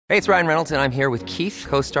Hey, it's Ryan Reynolds, and I'm here with Keith,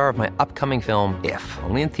 co-star of my upcoming film, If,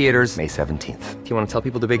 only in theaters May 17th. Do you want to tell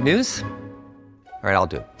people the big news? All right, I'll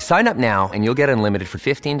do it. Sign up now and you'll get unlimited for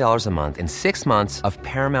 $15 a month and 6 months of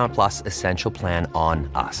Paramount Plus Essential Plan on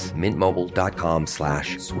us.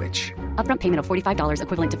 MintMobile.com/switch. Upfront payment of $45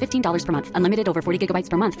 equivalent to $15 per month. Unlimited over 40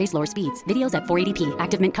 gigabytes per month. Face lower speeds. Videos at 480p.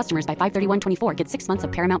 Active Mint customers by 531.24 get 6 months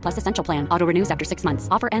of Paramount Plus Essential Plan. Auto renews after 6 months.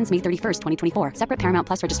 Offer ends May 31st, 2024. Separate Paramount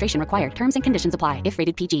Plus registration required. Terms and conditions apply if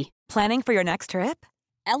rated PG. Planning for your next trip?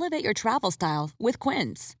 Elevate your travel style with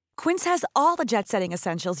Quince. Quince has all the jet-setting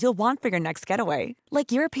essentials you'll want for your next getaway,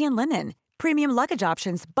 like European linen, premium luggage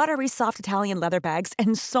options, buttery soft Italian leather bags,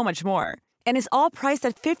 and so much more. And is all priced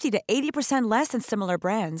at 50 to 80% less than similar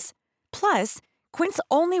brands. Plus, Quince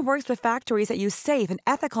only works with factories that use safe and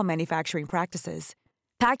ethical manufacturing practices.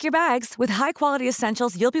 Pack your bags with high-quality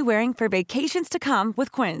essentials you'll be wearing for vacations to come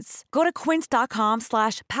with Quince. Go to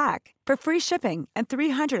quince.com/pack for free shipping and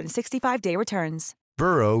 365-day returns.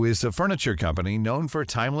 Burrow is a furniture company known for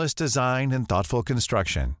timeless design and thoughtful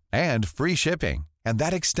construction, and free shipping, and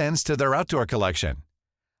that extends to their outdoor collection.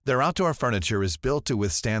 Their outdoor furniture is built to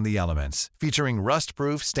withstand the elements, featuring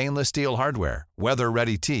rust-proof stainless steel hardware,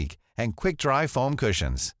 weather-ready teak, and quick-dry foam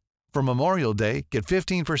cushions. For Memorial Day, get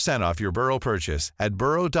 15% off your Burrow purchase at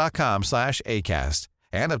burrow.com/ACAST,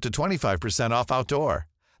 and up to 25% off outdoor.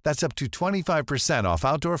 That's up to 25% off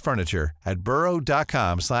outdoor furniture at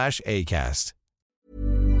burrow.com/ACAST.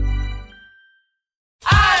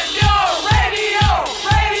 I'm your radio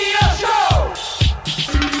show.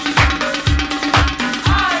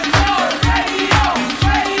 I'm your radio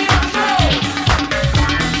show.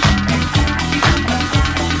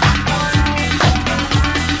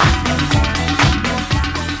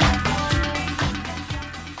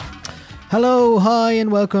 Hello, hi,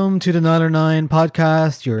 and welcome to the Niall Nine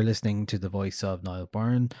podcast. You're listening to the voice of Niall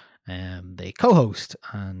Byrne, the co-host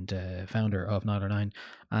and founder of Niall Nine.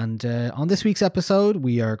 And on this week's episode,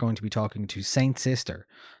 we are going to be talking to Saint Sister.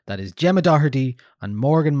 That is Gemma Doherty and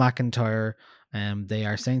Morgan McIntyre. They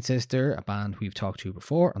are Saint Sister, a band we've talked to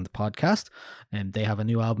before on the podcast. They have a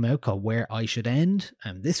new album out called Where I Should End.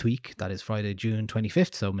 This week, that is Friday, June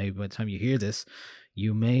 25th. So maybe by the time you hear this,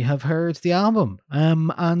 you may have heard the album.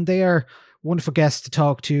 And they are wonderful guests to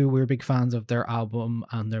talk to. We're big fans of their album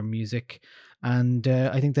and their music. And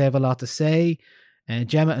I think they have a lot to say.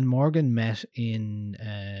 Gemma and Morgan met in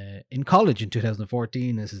college in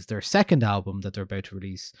 2014. This is their second album that they're about to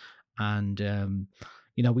release. And,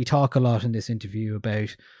 we talk a lot in this interview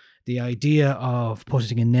about the idea of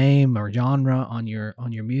putting a name or genre on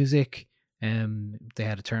your music. They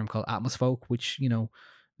had a term called atmosfolk, which,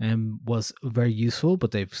 was very useful,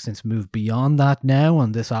 but they've since moved beyond that now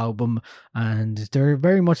on this album. And they're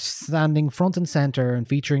very much standing front and center and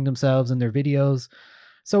featuring themselves in their videos.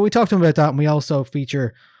 So we talked to them about that, and we also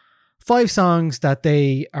feature 5 songs that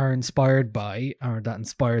they are inspired by, or that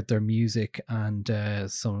inspired their music, and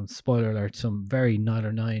some, spoiler alert, some very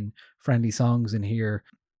Niall Nine friendly songs in here.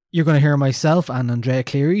 You're going to hear myself and Andrea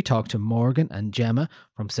Cleary talk to Morgan and Gemma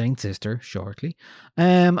from Saint Sister shortly.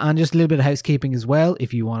 And just a little bit of housekeeping as well,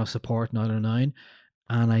 if you want to support Niall Nine.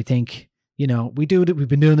 And I think, we've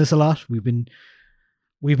been doing this a lot. We've been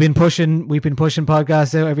pushing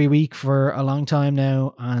podcasts out every week for a long time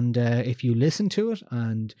now, and if you listen to it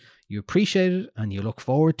and you appreciate it and you look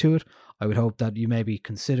forward to it, I would hope that you maybe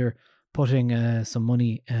consider putting some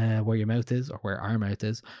money where your mouth is, or where our mouth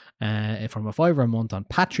is, from a $5 a month on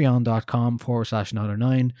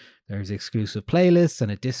patreon.com/Niall9. There's exclusive playlists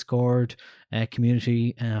and a Discord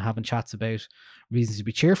community having chats about reasons to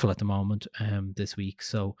be cheerful at the moment this week.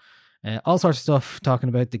 So all sorts of stuff, talking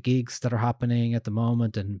about the gigs that are happening at the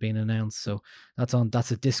moment and being announced. So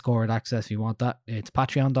that's a Discord access if you want that. It's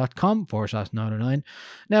patreon.com/Niall9.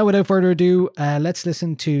 Now, without further ado, let's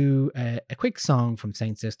listen to a quick song from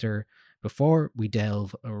Saint Sister before we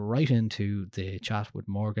delve right into the chat with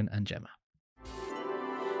Morgan and Gemma.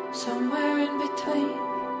 Somewhere in between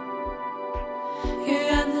you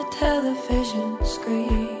and the television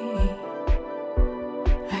screen,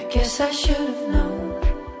 I guess I should have known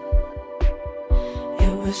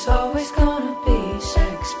it's always gonna be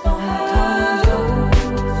sex bombs.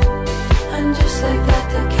 And just like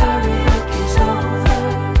that, the karaoke's over.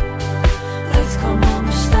 Lights come on,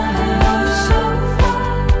 we're standing on the sofa.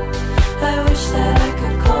 I wish that I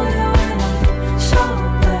could call you when I'm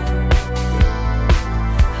sober.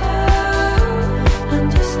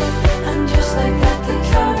 And just like that, the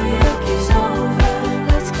karaoke's over.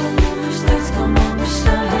 Lights come on, we're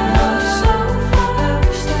standing on the sofa.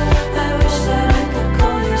 I wish that I could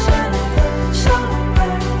call you when I'm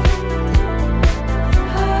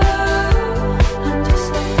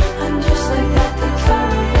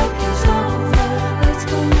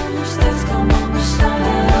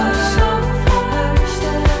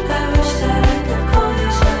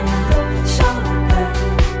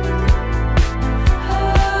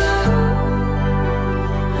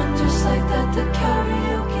that the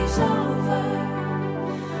karaoke's over.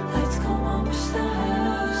 Let's go home, we're standing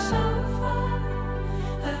on the sofa.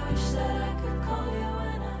 I wish that I could call you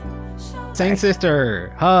when I'm sober. Saint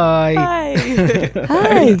Sister, hi. Hi.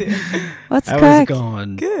 Hi. What's How's crack? it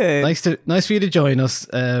going? Good. Nice for you to join us.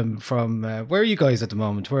 From where are you guys at the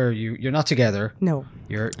moment? Where are you? You're not together. No.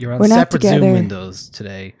 You're on We're not separate Zoom together. windows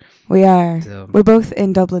today. We are. So- We're both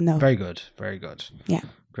in Dublin though. Very good. Very good. Yeah.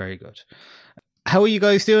 Very good. How are you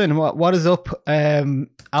guys doing? What is up?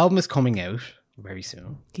 Album is coming out very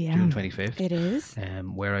soon. Yeah. June 25th. It is.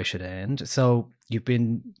 Where I Should End. So you've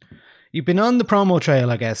been on the promo trail,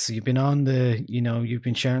 I guess. You've been on you've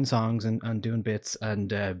been sharing songs and doing bits.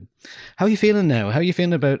 And how are you feeling now? How are you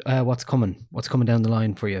feeling about what's coming? What's coming down the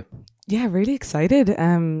line for you? Yeah, really excited.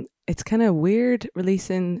 It's kind of weird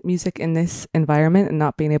releasing music in this environment and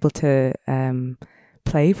not being able to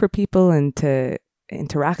play for people and to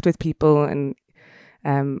interact with people. And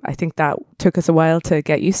I think that took us a while to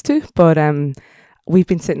get used to. But we've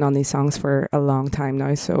been sitting on these songs for a long time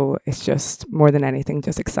now. So it's just more than anything,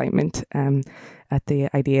 just excitement at the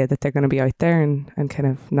idea that they're going to be out there and kind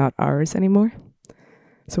of not ours anymore.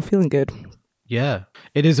 So feeling good. Yeah,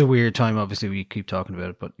 it is a weird time. Obviously, we keep talking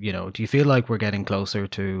about it, but do you feel like we're getting closer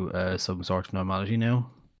to some sort of normality now?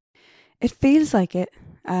 It feels like it.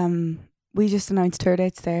 We just announced tour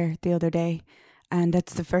dates there the other day, and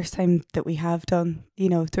that's the first time that we have done,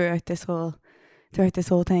 throughout this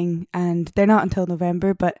whole thing. And they're not until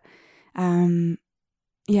November, but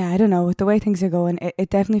yeah, I don't know. With the way things are going, it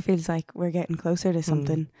definitely feels like we're getting closer to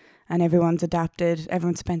something. And everyone's adapted.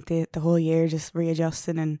 Everyone spent the whole year just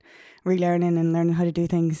readjusting and relearning and learning how to do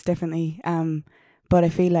things differently. But I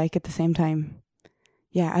feel like at the same time,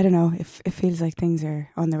 yeah, I don't know. It feels like things are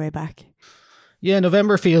on their way back. Yeah,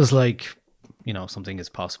 November feels like something is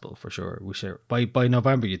possible for sure. We should by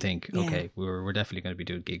November you think, Yeah. okay, we're definitely going to be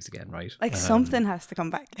doing gigs again, right? Like something has to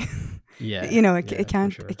come back. Yeah, it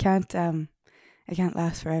can't. for sure. It can't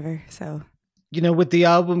last forever. So with the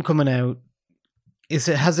album coming out,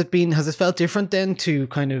 has it felt different then to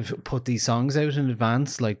kind of put these songs out in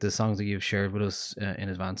advance, like the songs that you've shared with us in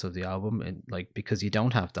advance of the album, and because you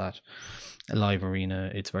don't have that live arena,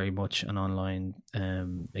 it's very much an online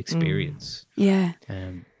experience. yeah,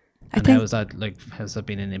 And I how think is that has that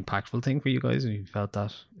been an impactful thing for you guys? Have you felt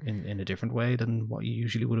that in a different way than what you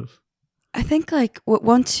usually would have? I think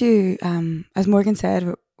once you, as Morgan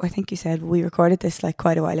said, I think you said we recorded this like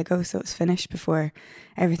quite a while ago, so it was finished before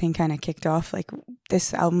everything kind of kicked off. Like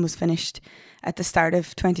this album was finished at the start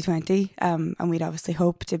of 2020, and we'd obviously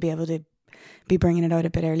hope to be able to be bringing it out a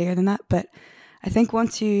bit earlier than that. But I think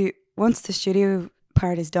once the studio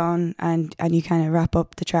part is done and you kind of wrap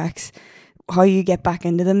up the tracks, how you get back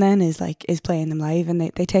into them then is playing them live, and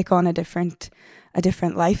they take on a different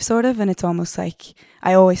life sort of. And it's almost like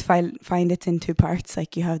I always find it's in two parts.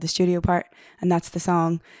 Like you have the studio part and that's the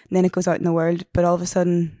song, and then it goes out in the world, but all of a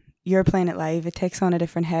sudden you're playing it live, it takes on a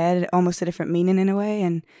different head, almost a different meaning in a way,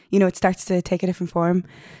 and it starts to take a different form.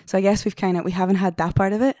 So I guess we haven't had that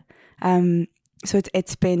part of it. So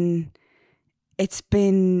it's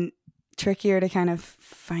been trickier to kind of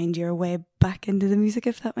find your way back into the music,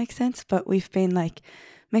 if that makes sense. But we've been like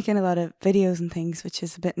making a lot of videos and things, which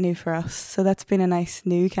is a bit new for us. So that's been a nice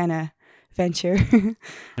new kind of venture.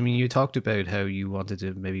 I mean, you talked about how you wanted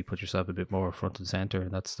to maybe put yourself a bit more front and center,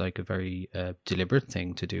 and that's like a very deliberate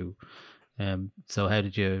thing to do. So how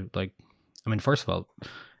did you first of all,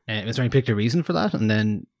 is there any particular reason for that? And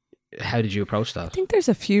then how did you approach that? I think there's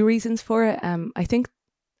a few reasons for it. I think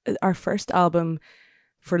our first album,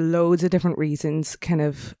 for loads of different reasons, kind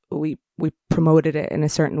of we promoted it in a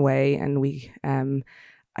certain way, and we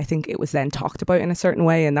I think it was then talked about in a certain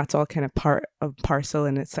way, and that's all kind of part of parcel,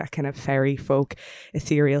 and it's that kind of fairy folk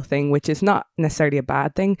ethereal thing, which is not necessarily a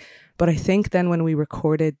bad thing. But I think then when we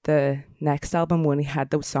recorded the next album, when we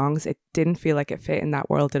had those songs, it didn't feel like it fit in that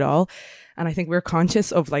world at all. And I think we're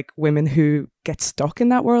conscious of like women who get stuck in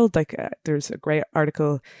that world. Like there's a great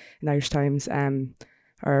article in Irish Times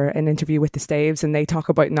or an interview with the Staves, and they talk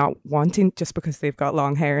about not wanting, just because they've got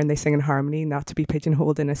long hair and they sing in harmony, not to be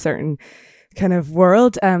pigeonholed in a certain kind of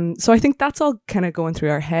world. So I think that's all kind of going through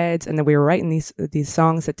our heads, and then we were writing these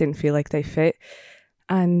songs that didn't feel like they fit,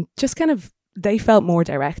 and just kind of they felt more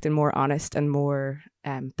direct and more honest and more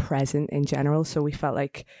present in general. So we felt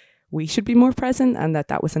like we should be more present, and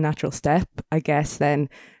that was a natural step. I guess then,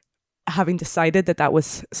 having decided that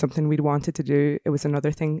was something we'd wanted to do, it was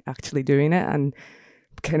another thing actually doing it and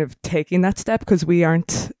kind of taking that step, because we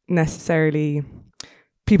aren't necessarily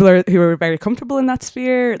people who are very comfortable in that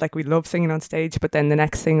sphere. Like, we love singing on stage, but then the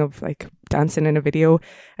next thing of like dancing in a video,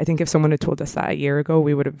 I think if someone had told us that a year ago,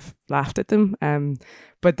 we would have laughed at them.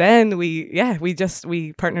 But then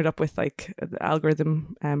we partnered up with like the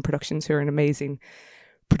Algorithm Productions, who are an amazing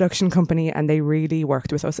production company, and they really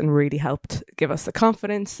worked with us and really helped give us the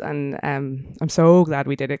confidence. And I'm so glad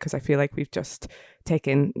we did it, because I feel like we've just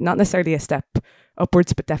taken not necessarily a step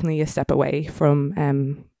upwards, but definitely a step away from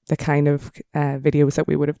the kind of videos that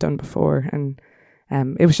we would have done before. And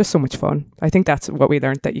it was just so much fun. I think that's what we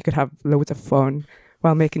learned, that you could have loads of fun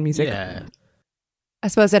while making music. Yeah. I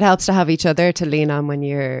suppose it helps to have each other to lean on when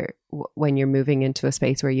you're moving into a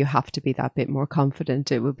space where you have to be that bit more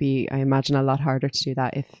confident. It would be, I imagine, a lot harder to do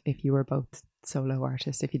that if you were both solo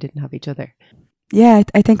artists, if you didn't have each other. Yeah,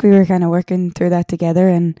 I think we were kind of working through that together,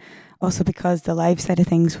 and also because the live side of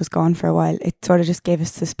things was gone for a while, it sort of just gave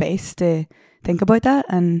us the space to think about that.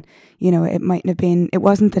 And, you know, it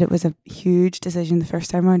wasn't that it was a huge decision the first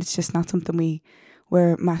time around, it's just not something we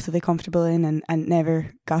were massively comfortable in and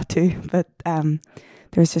never got to. But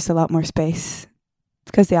there was just a lot more space.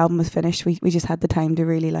 Because the album was finished, we just had the time to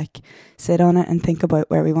really like sit on it and think about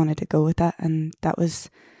where we wanted to go with that. And that's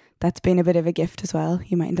been a bit of a gift as well.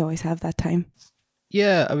 You mightn't always have that time.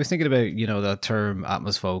 Yeah, I was thinking about, you know, that term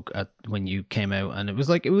atmosfolk when you came out, and it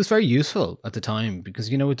was very useful at the time, because,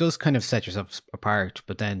 you know, it does kind of set yourself apart,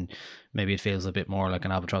 but then maybe it feels a bit more like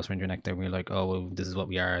an albatross around your neck there, where you're like, oh, well, this is what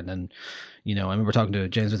we are. And then, you know, I remember talking to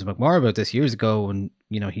James Vincent McMorrow about this years ago, and,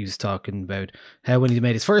 you know, he was talking about how when he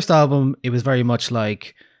made his first album, it was very much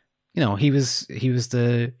like, you know, he was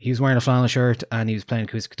wearing a flannel shirt and he was playing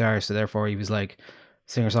acoustic guitar, so therefore he was like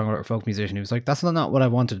singer-songwriter, folk musician. He was like, that's not what I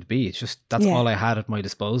wanted to be. It's just that's all I had at my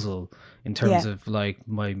disposal in terms of like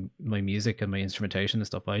my music and my instrumentation and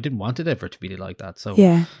stuff. I didn't want it ever to be like that. So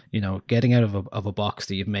you know, getting out of a box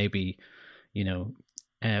that you've maybe, you know,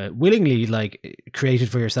 willingly like created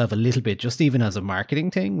for yourself a little bit, just even as a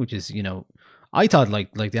marketing thing, which is, you know, I thought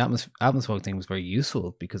like the atmosfolk thing was very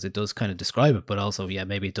useful because it does kind of describe it, but also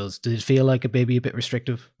maybe it does. Did it feel like maybe a bit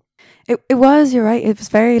restrictive? It was, you're right. It was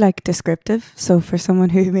very like descriptive. So for someone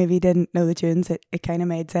who maybe didn't know the tunes, it kind of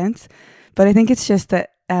made sense. But I think it's just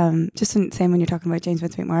that, just the same when you're talking about James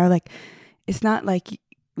Vincent McMorrow, like it's not like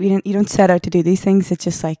you don't set out to do these things. It's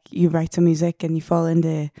just like you write some music and you fall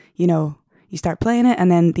into, you know, you start playing it,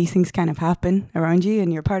 and then these things kind of happen around you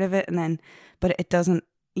and you're part of it. And then, but it doesn't,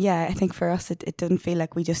 I think for us, it didn't feel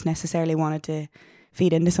like we just necessarily wanted to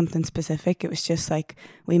feed into something specific. It was just like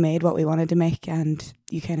we made what we wanted to make, and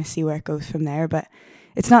you kind of see where it goes from there. But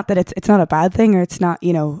it's not that it's not a bad thing, or it's not,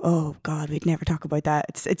 you know, oh God, we'd never talk about that.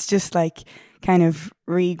 It's just like kind of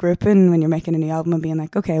regrouping when you're making a new album and being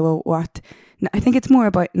like, okay, well, what? I think it's more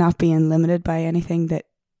about not being limited by anything that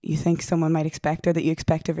you think someone might expect or that you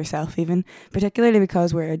expect of yourself, even particularly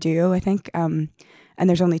because we're a duo, I think, and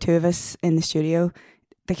there's only two of us in the studio.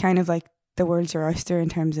 The kind of like the world's your oyster in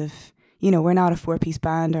terms of, you know, we're not a 4-piece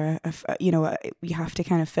band or you know, you have to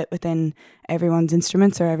kind of fit within everyone's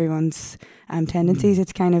instruments or everyone's tendencies.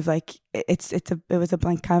 It's kind of like it was a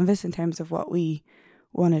blank canvas in terms of what we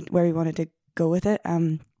wanted, where we wanted to go with it.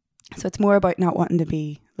 So it's more about not wanting to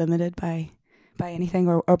be limited by anything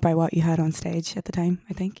or by what you had on stage at the time,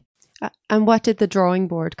 I think. And what did the drawing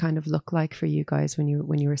board kind of look like for you guys when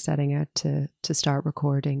you were setting out to start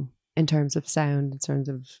recording, in terms of sound, in terms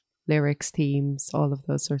of lyrics, themes, all of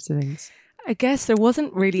those sorts of things? I guess there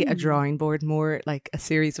wasn't really a drawing board, more like a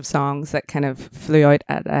series of songs that kind of flew out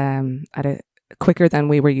at a quicker than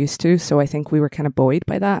we were used to. So I think we were kind of buoyed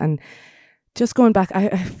by that. And just going back,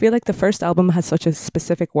 I feel like the first album has such a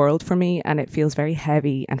specific world for me, and it feels very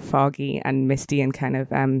heavy and foggy and misty and kind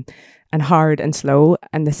of and hard and slow.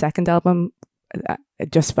 And the second album,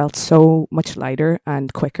 it just felt so much lighter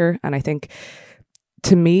and quicker. And I think,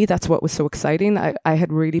 to me, that's what was so exciting. I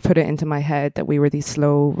had really put it into my head that we were these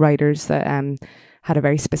slow writers that had a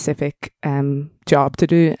very specific job to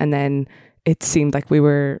do, and then it seemed like we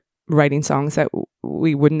were writing songs that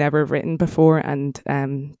we would never have written before, and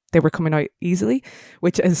they were coming out easily,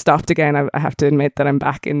 which has stopped again. I have to admit that I'm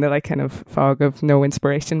back in the like kind of fog of no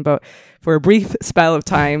inspiration, but for a brief spell of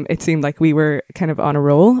time, it seemed like we were kind of on a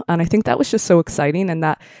roll, and I think that was just so exciting, and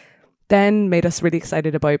that then made us really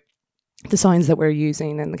excited about the sounds that we're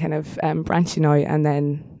using and the kind of branching out, and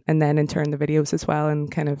then in turn the videos as well,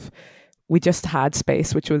 and kind of we just had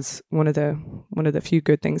space, which was one of the few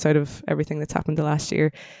good things out of everything that's happened the last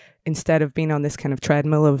year. Instead of being on this kind of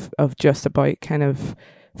treadmill of just about kind of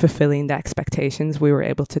fulfilling the expectations, we were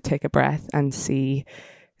able to take a breath and see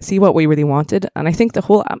what we really wanted. And I think the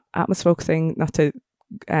whole atmosfolk thing, not to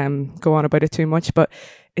go on about it too much, but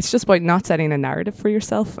it's just about not setting a narrative for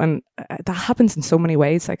yourself, and that happens in so many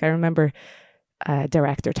ways. Like I remember a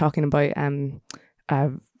director talking about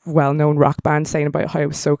a well-known rock band saying about how it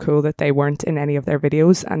was so cool that they weren't in any of their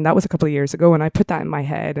videos, and that was a couple of years ago, and I put that in my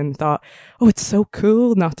head and thought, oh, it's so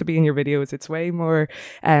cool not to be in your videos, it's way more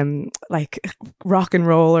like rock and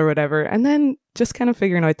roll or whatever. And then just kind of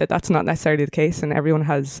figuring out that that's not necessarily the case, and everyone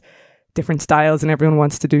has different styles and everyone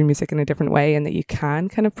wants to do music in a different way, and that you can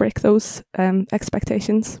kind of break those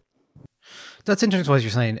expectations. That's interesting what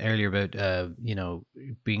you're saying earlier about, you know,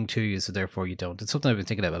 being too you, so therefore you don't. It's something I've been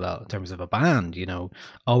thinking about a lot in terms of a band, you know,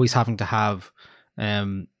 always having to have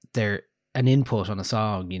an input on a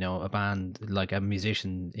song, you know, a band, like a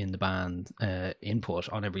musician in the band input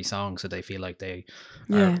on every song, so they feel like they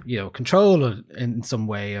are, you know, control it in some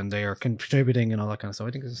way and they are contributing and all that kind of stuff.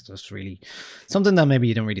 I think it's just really something that maybe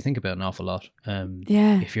you don't really think about an awful lot.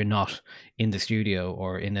 If you're not in the studio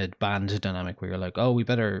or in a band dynamic where you're like, oh, we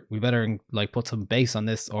better like put some bass on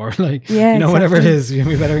this, or like, you know, whatever it is,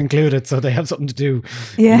 we better include it so they have something to do.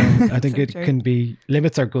 You know, I think it can be,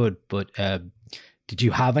 limits are good, but did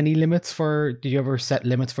you have any limits did you ever set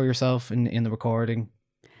limits for yourself in the recording?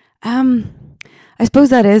 I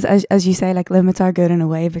suppose that is, as you say, like limits are good in a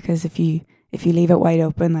way, because if you leave it wide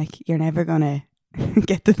open, like you're never gonna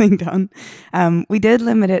get the thing done. We did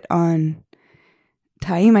limit it on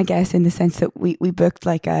time, I guess, in the sense that we booked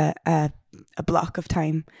like a block of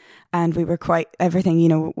time, and we were everything, you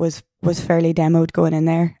know, was fairly demoed going in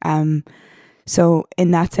there. So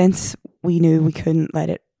in that sense, we knew we couldn't let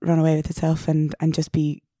it run away with itself and just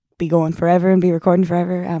be going forever and be recording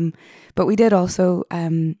forever. But we did also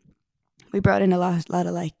we brought in a lot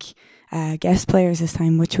of like guest players this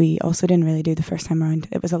time, which we also didn't really do the first time around.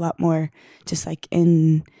 It was a lot more just like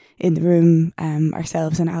in the room,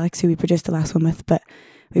 ourselves and Alex, who we produced the last one with, but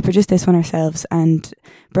we produced this one ourselves and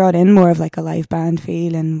brought in more of like a live band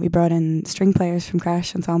feel, and we brought in string players from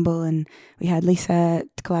Crash Ensemble, and we had Lisa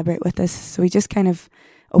to collaborate with us. So we just kind of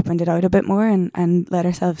opened it out a bit more and let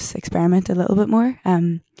ourselves experiment a little bit more.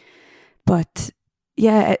 But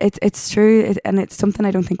yeah, it's true, and it's something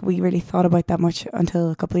I don't think we really thought about that much until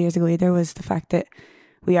a couple of years ago either, was the fact that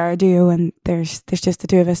we are a duo and there's just the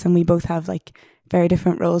two of us, and we both have like very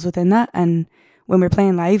different roles within that. And when we're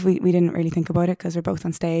playing live, we didn't really think about it because we're both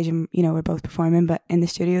on stage and, you know, we're both performing. But in the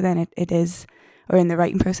studio then it is, or in the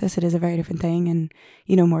writing process, it is a very different thing. And,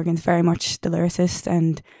 you know, Morgan's very much the lyricist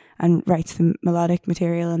and writes the melodic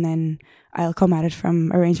material, and then I'll come at it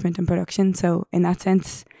from arrangement and production. So in that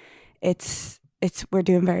sense, it's we're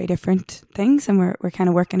doing very different things, and we're kind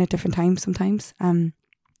of working at different times sometimes. And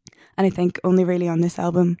I think only really on this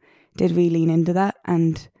album did we lean into that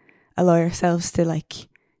and allow ourselves to like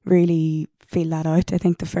really feel that out. I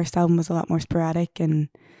think the first album was a lot more sporadic, and,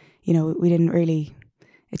 you know, we didn't really,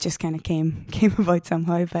 it just kind of came about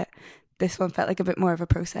somehow, but this one felt like a bit more of a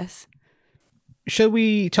process. Shall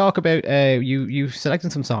we talk about you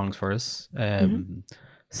selected some songs for us,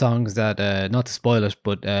 songs that not to spoil it,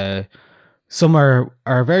 but some are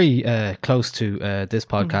very close to this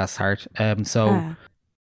podcast's heart.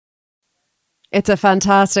 It's a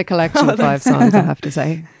fantastic collection of 5 songs, I have to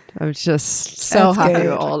say. I was just so happy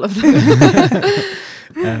with all of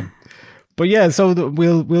them. But yeah, so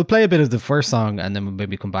we'll play a bit of the first song, and then we'll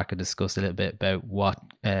maybe come back and discuss a little bit about what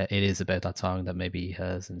it is about that song that maybe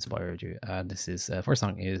has inspired you. And this is first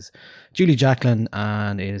song is Julie Jacklin,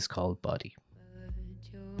 and it is called Body.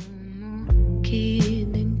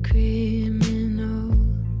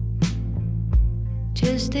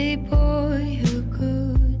 Just a boy who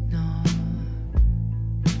could not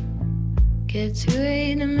get to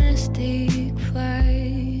a domestic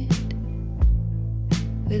flight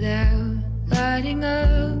without lighting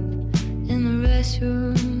up in the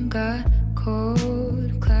restroom. Got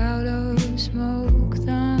cold, cloud of smoke,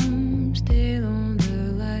 thumb still on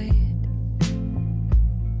the light.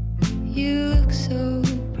 You look so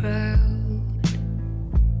proud,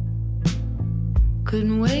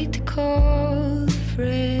 couldn't wait to call a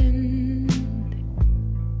friend.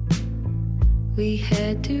 We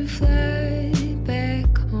had to fly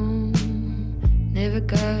back home, never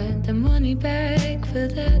got the money back for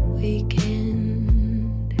that weekend.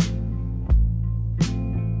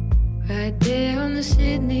 Right there on the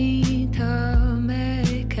Sydney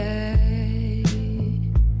tarmac, I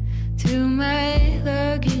threw my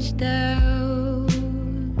luggage down.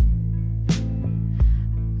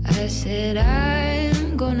 I said,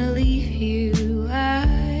 I'm gonna leave you,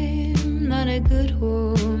 I'm not a good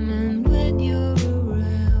woman when you're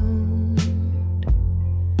around.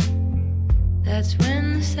 That's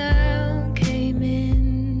when the sound came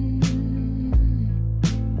in.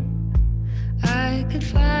 I could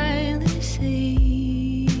finally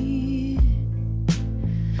see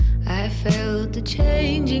felt the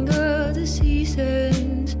changing of the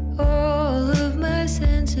seasons, all of my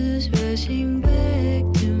senses rushing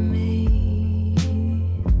back to me.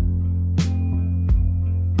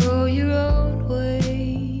 Go your own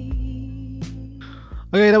way.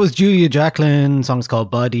 Okay, that was Julia Jacqueline. Song's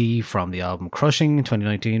called Body from the album Crushing in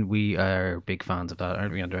 2019. We are big fans of that,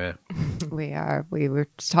 aren't we, Andrea? We are. We were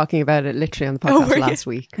just talking about it literally on the podcast last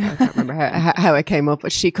week. I can't remember how it came up,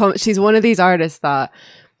 but she's one of these artists that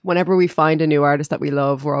whenever we find a new artist that we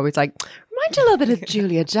love, we're always like, remind you a little bit of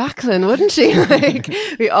Julia Jacqueline, wouldn't she? Like,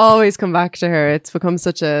 we always come back to her. It's become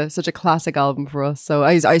such a classic album for us. So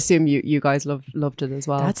I assume you guys loved it as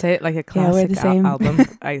well. That's it, like a we're classic the same. album.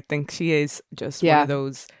 I think she is just one of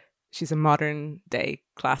those. She's a modern day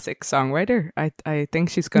classic songwriter. I think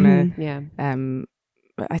she's gonna.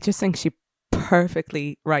 I just think she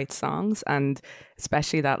perfectly writes songs, and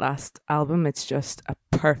especially that last album, it's just a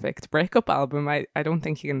perfect breakup album. I don't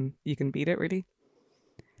think you can beat it, really.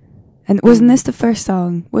 And wasn't this the first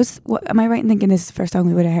song? Am I right in thinking this is the first song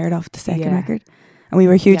we would have heard off the second record? And we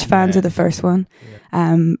were huge fans of the first one.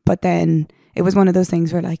 Yeah. But then it was one of those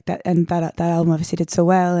things where like that, and that album obviously did so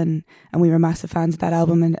well, and we were massive fans of that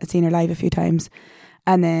album, and I'd seen her live a few times.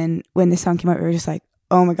 And then when this song came out, we were just like,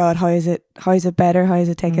 oh my God, how is it better? How is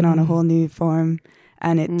it taking on a whole new form?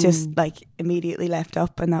 And it just like immediately left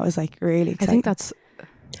up, and that was like really exciting. I think that's.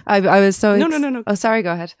 I was so no. Oh, sorry.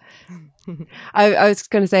 Go ahead. I was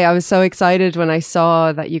going to say I was so excited when I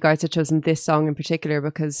saw that you guys had chosen this song in particular,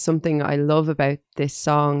 because something I love about this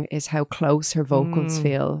song is how close her vocals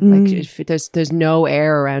feel. Like there's no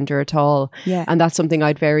air around her at all. Yeah. And that's something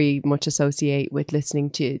I'd very much associate with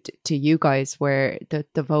listening to you guys, where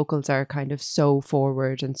the vocals are kind of so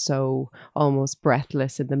forward and so almost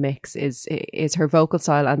breathless in the mix. Is her vocal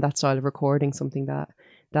style and that style of recording something that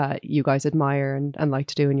you guys admire and like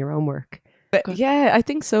to do in your own work? But yeah, I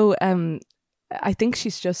think so. I think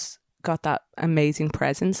she's just got that amazing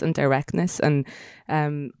presence and directness, and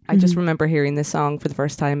I just remember hearing this song for the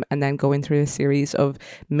first time and then going through a series of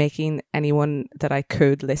making anyone that I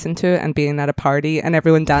could listen to and being at a party and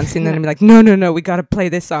everyone dancing and I'm like, no, we got to play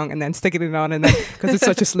this song, and then sticking it on, and then because it's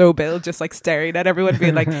such a slow build, just like staring at everyone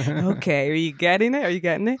being like, okay, are you getting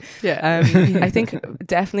it? Yeah. I think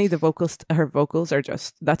definitely her vocals are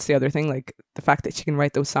just, that's the other thing, like the fact that she can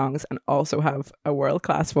write those songs and also have a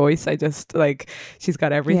world-class voice. I just like, she's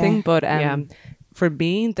got everything. But for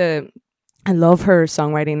me, I love her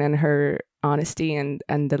songwriting and her honesty and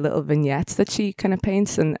the little vignettes that she kind of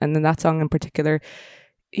paints, and in that song in particular,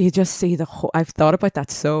 you just see the whole. I've thought about that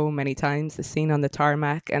so many times. The scene on the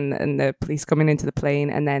tarmac and the police coming into the plane,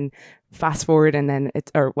 and then fast forward, and then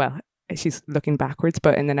she's looking backwards,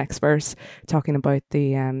 but in the next verse talking about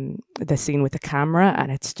the scene with the camera,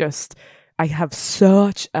 and it's just. I have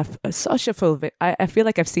such a full. I feel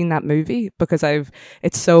like I've seen that movie because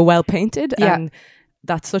it's so well painted, and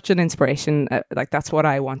that's such an inspiration. Like that's what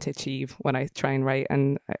I want to achieve when I try and write,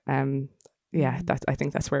 and I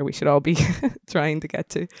think that's where we should all be trying to get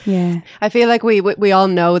to. Yeah, I feel like we all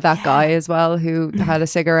know that guy as well who had a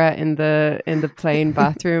cigarette in the plane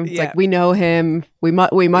bathroom. It's like we know him. We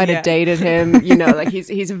might have dated him. You know, like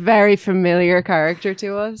he's a very familiar character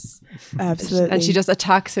to us. Absolutely, and she just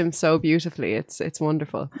attacks him so beautifully. It's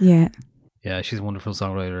wonderful. Yeah, she's a wonderful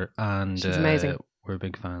songwriter, and she's amazing. We're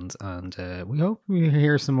big fans, and we hope we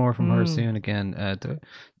hear some more from her soon again.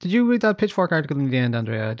 Did you read that Pitchfork article in the end,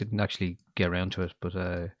 Andrea? I didn't actually get around to it, but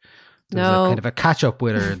there was a kind of a catch up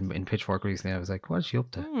with her in Pitchfork recently. I was like, what is she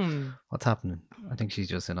up to? What's happening? I think she's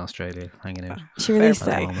just in Australia hanging out. She released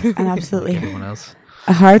an absolutely like everyone else.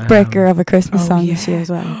 A heartbreaker of a Christmas song this year as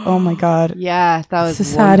well. Oh my God. Yeah, that was the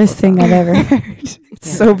saddest thing I've ever heard.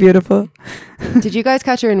 It's so beautiful. Did you guys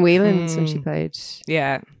catch her in Whelan's when she played?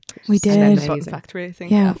 Yeah. We did. Button Factory, I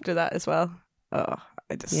think, after that as well. Oh,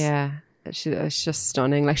 it's just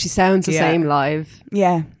stunning. Like she sounds the same live.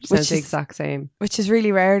 Yeah. She sounds the exact same. Which is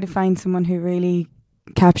really rare to find someone who really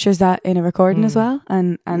captures that in a recording as well.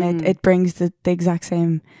 And it brings the exact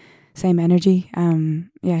same energy.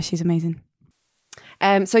 She's amazing.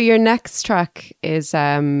 So your next track is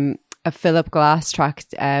a Philip Glass track.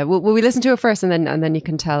 Will we listen to it first, and then you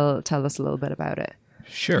can tell us a little bit about it?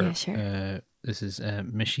 Sure. Yeah, sure. This is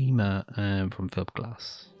Mishima from Philip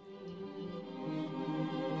Glass.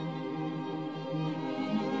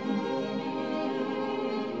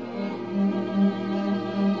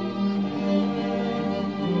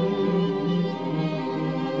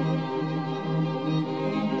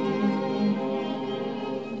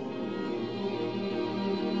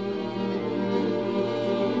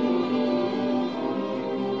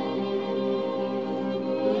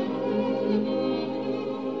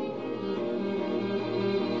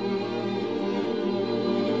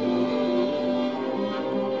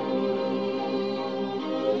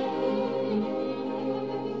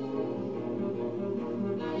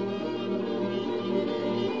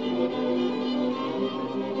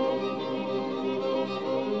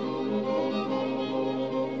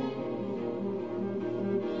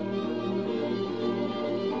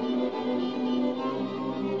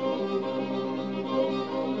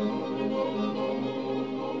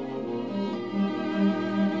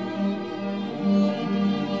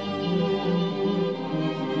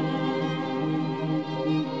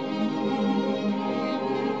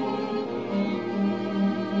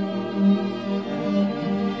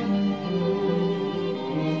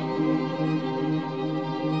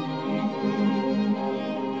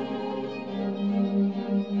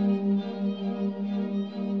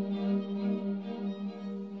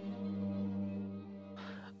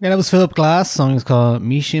 Yeah, that was Philip Glass. Song is called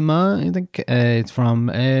Mishima. I think it's from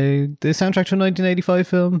the soundtrack to a 1985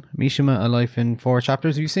 film, Mishima: A Life in Four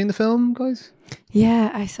Chapters. Have you seen the film, guys? Yeah,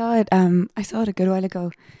 I saw it. I saw it a good while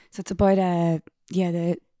ago. So it's about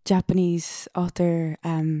the Japanese author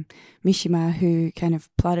Mishima, who kind of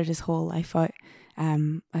plotted his whole life out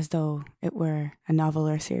as though it were a novel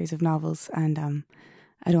or a series of novels. And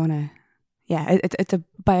I don't want to. Yeah, it's a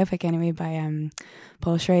biopic anyway by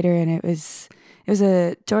Paul Schrader, and it was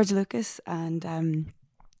a George Lucas and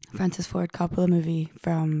Francis Ford Coppola movie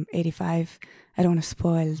from '85. I don't want to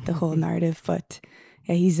spoil the whole narrative, but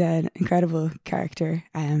yeah, he's an incredible character.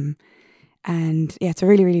 And yeah, it's a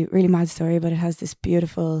really, really, really mad story, but it has this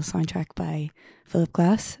beautiful soundtrack by Philip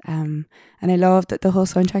Glass. And I love that the whole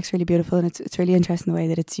soundtrack's really beautiful, and it's really interesting the way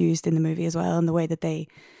that it's used in the movie as well, and the way that they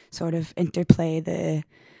sort of interplay the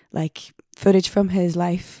like footage from his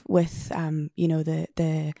life with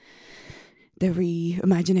the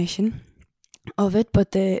reimagination of it.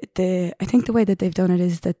 But the I think the way that they've done it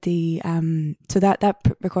is that the so that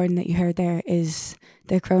recording that you heard there is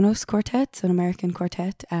the Kronos Quartet, so an American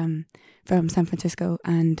quartet from San Francisco,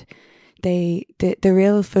 and the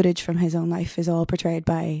real footage from his own life is all portrayed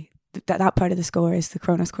by that part of the score is the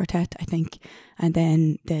Kronos Quartet, I think, and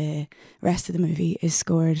then the rest of the movie is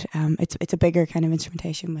scored. It's a bigger kind of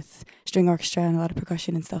instrumentation with string orchestra and a lot of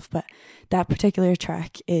percussion and stuff. But that particular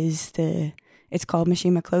track is it's called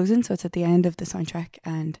Mishima Closing, so it's at the end of the soundtrack,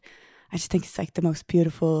 and I just think it's like the most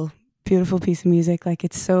beautiful piece of music. Like,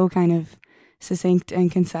 it's so kind of succinct and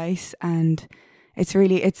concise, and it's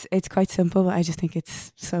really it's quite simple, but I just think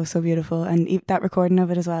it's so beautiful. And that recording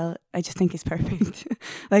of it as well, I just think is perfect.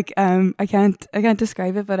 Like I can't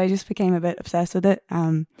describe it, but I just became a bit obsessed with it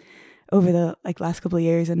over the last couple of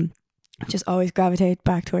years, and just always gravitate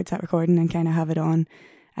back towards that recording and kind of have it on.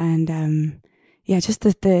 And yeah, just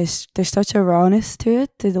there's such a rawness to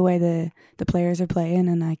it, to the way the players are playing,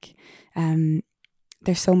 and like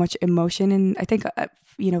there's so much emotion. And I think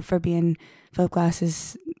for being Philip Glass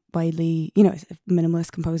is widely, a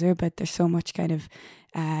minimalist composer, but there's so much kind of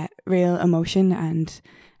real emotion and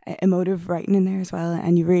emotive writing in there as well,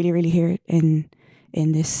 and you really, really hear it in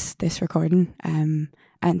this recording.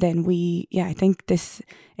 And then I think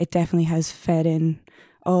it definitely has fed in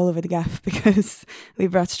all over the gaff, because we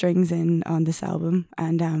brought strings in on this album,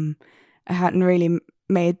 and I hadn't really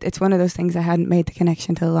it's one of those things I hadn't made the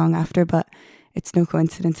connection till long after, but it's no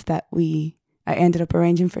coincidence that I ended up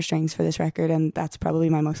arranging for strings for this record, and that's probably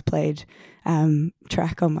my most played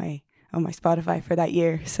track on my Spotify for that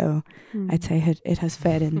year. So I'd say it has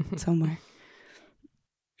fed in somewhere.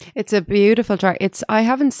 It's a beautiful track. I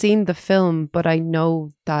haven't seen the film, but I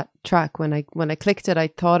know that track. When I clicked it, I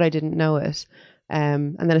thought I didn't know it,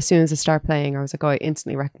 and then as soon as it started playing, I was like, oh, I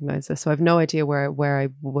instantly recognize this. So I've no idea where I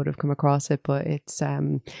would have come across it, but it's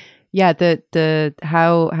yeah, the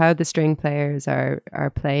how the string players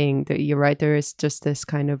are playing. You're right. There is just this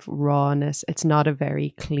kind of rawness. It's not a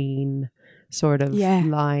very clean sort of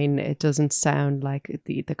line. It doesn't sound like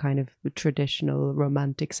the kind of traditional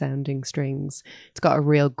romantic sounding strings. It's got a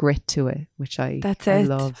real grit to it, which I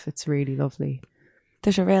love. It's really lovely.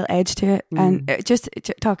 There's a real edge to it, and just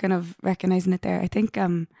talking of recognizing it there, I think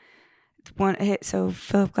so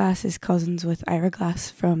Philip Glass is cousins with Ira Glass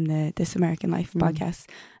from the This American Life podcast.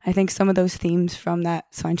 I think some of those themes from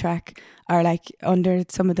that soundtrack are like under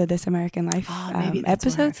some of the This American Life maybe that's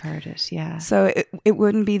episodes. Where I've heard it, yeah. So it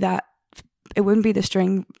wouldn't be the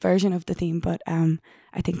string version of the theme, but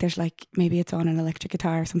I think there's like, maybe it's on an electric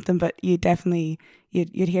guitar or something, but you definitely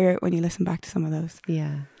you'd hear it when you listen back to some of those.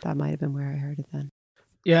 Yeah, that might have been where I heard it then.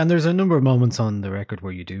 Yeah, and there's a number of moments on the record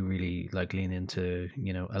where you do really like lean into,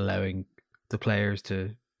 allowing the players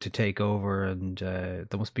to take over, and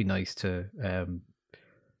that must be nice to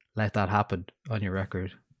let that happen on your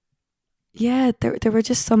record. Yeah, there were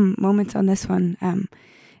just some moments on this one.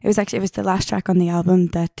 It was the last track on the album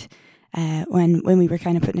that when we were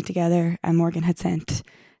kind of putting it together, and Morgan had sent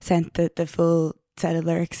the full set of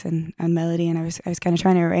lyrics and melody, and I was kind of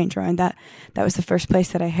trying to arrange around that. That was the first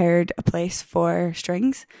place that I heard a place for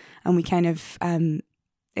strings, and we kind of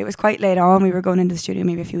it was quite late on. We were going into the studio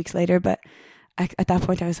maybe a few weeks later, but at that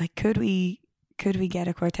point I was like, could we get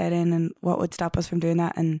a quartet in, and what would stop us from doing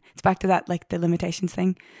that? And it's back to that, like, the limitations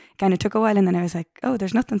thing. Kind of took a while, and then I was like, oh,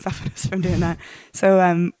 there's nothing stopping us from doing that.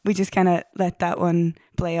 So we just kind of let that one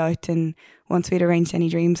play out, and once we'd arranged Any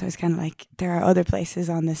Dreams, I was kind of like, there are other places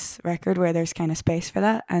on this record where there's kind of space for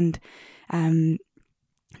that. And then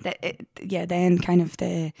kind of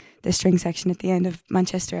the string section at the end of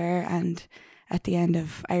Manchester Air and at the end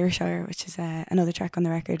of Irishire, which is another track on the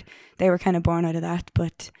record, they were kind of born out of that,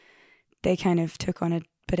 but they kind of took on a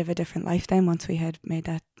bit of a different life then once we had made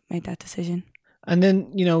that made that decision. And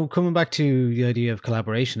then, you know, coming back to the idea of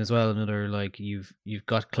collaboration as well, another, like, you've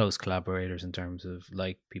got close collaborators in terms of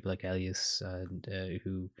like people like Elias and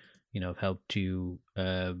who, you know, have helped you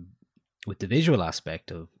with the visual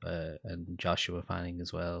aspect of and Joshua Fanning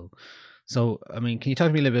as well. So, I mean, can you talk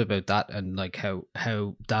to me a little bit about that and like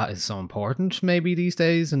how that is so important maybe these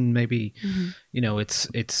days, and maybe you know, it's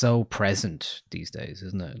so present these days,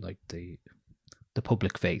 isn't it? Like the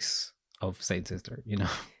public face of Saint Sister, you know.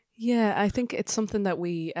 Yeah, I think it's something that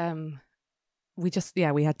we just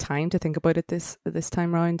we had time to think about it this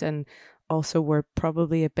time round, and also we're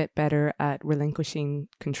probably a bit better at relinquishing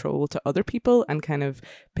control to other people and kind of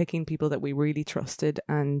picking people that we really trusted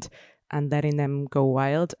and letting them go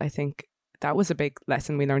wild. I think that was a big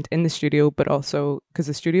lesson we learned in the studio, but also because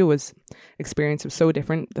the studio experience was so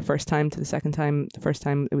different the first time to the second time. The first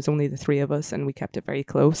time it was only the three of us and we kept it very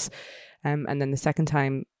close, and then the second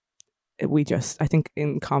time I think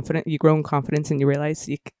you grow in confidence and you realize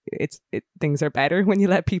things are better when you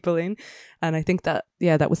let people in. And I think that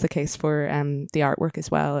was the case for the artwork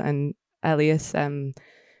as well. And Elias,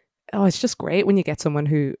 it's just great when you get someone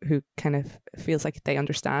who kind of feels like they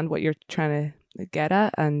understand what you're trying to get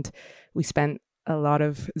at. And we spent a lot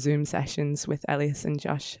of Zoom sessions with Elias and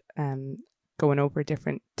Josh going over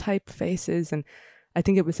different typefaces, and I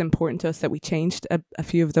think it was important to us that we changed a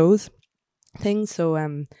few of those things. So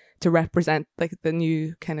to represent like the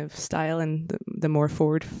new kind of style and the more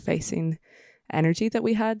forward facing energy that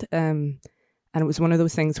we had. And it was one of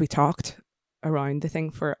those things we talked around the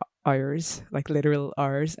thing for hours, like literal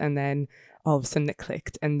hours. And then all of a sudden it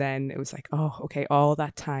clicked. And then it was like, oh, okay, all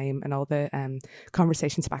that time and all the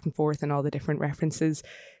conversations back and forth and all the different references,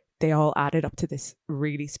 they all added up to this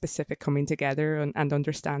really specific coming together and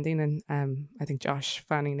understanding. And I think Josh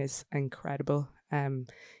Fanning is incredible.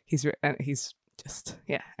 He's just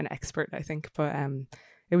an expert, I think, but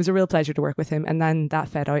it was a real pleasure to work with him. And then that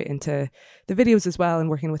fed out into the videos as well and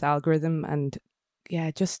working with Algorithm. And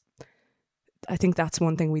I think that's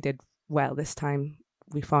one thing we did well this time.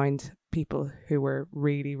 We found people who were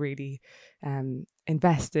really, really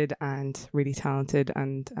invested and really talented,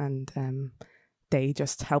 and they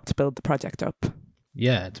just helped build the project up.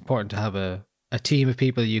 Yeah, it's important to have a team of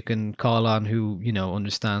people you can call on who, you know,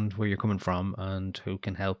 understand where you're coming from and who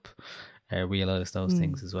can help realize those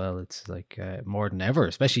things as well. It's like more than ever,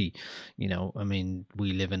 especially, you know, I mean,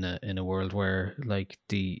 we live in a world where like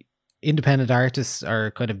the independent artists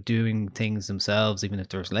are kind of doing things themselves, even if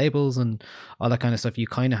there's labels and all that kind of stuff. You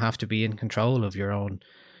kind of have to be in control of your own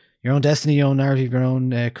destiny, your own narrative, your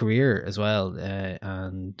own career as well,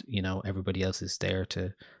 and you know, everybody else is there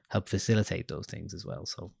to help facilitate those things as well.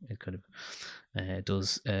 So it kind of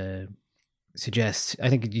does suggest, I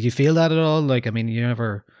think, do you feel that at all? Like, I mean,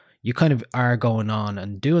 you kind of are going on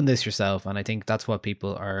and doing this yourself, and I think that's what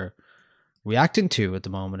people are reacting to at the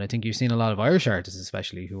moment. I think you've seen a lot of Irish artists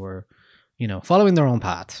especially who are, you know, following their own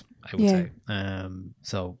path, I would say.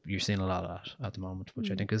 So you're seeing a lot of that at the moment,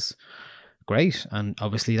 which I think is great, and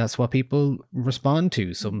obviously that's what people respond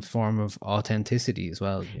to, some form of authenticity as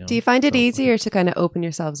well, you know? Do you find it easier to kind of open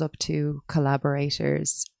yourselves up to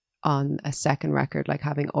collaborators on a second record, like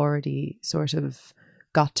having already sort of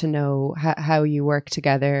got to know how you work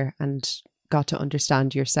together and got to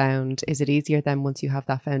understand your sound? Is it easier then once you have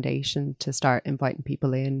that foundation to start inviting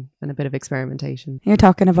people in and a bit of experimentation? You're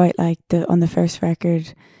talking about like on the first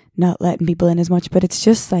record not letting people in as much, but it's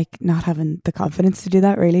just like not having the confidence to do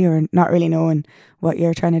that really, or not really knowing what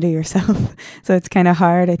you're trying to do yourself. So it's kind of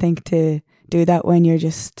hard, I think, to do that when you're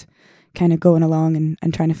just kind of going along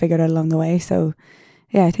and trying to figure it out along the way. So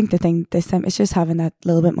yeah, I think the thing this time is just having that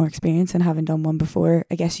little bit more experience and having done one before.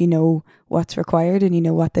 I guess you know what's required and you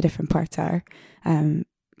know what the different parts are,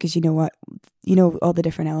 because you know all the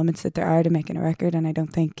different elements that there are to making a record. And I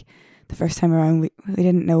don't think the first time around we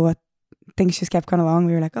didn't know what things just kept going along.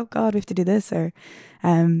 We were like, oh God, we have to do this, or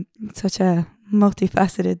it's such a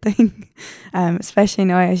multifaceted thing, especially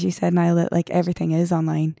now, as you said, Niall, that like everything is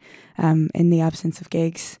online. In the absence of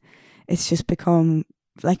gigs, it's just become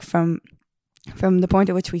like from the point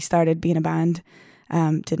at which we started being a band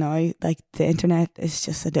to now, like the internet is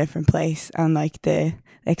just a different place, and like the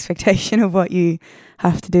expectation of what you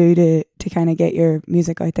have to do to kind of get your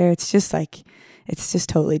music out there, it's just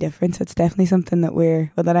totally different. So it's definitely something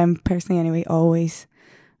that I'm personally anyway always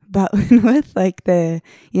battling with, like the,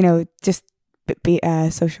 you know, just be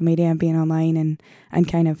social media and being online and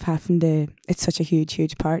kind of having to, it's such a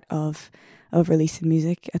huge part of releasing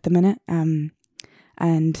music at the minute.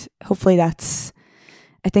 And hopefully I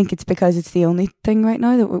think it's because it's the only thing right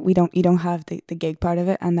now that you don't have the gig part of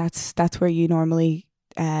it, and that's where you normally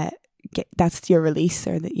that's your release,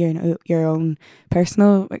 or that your own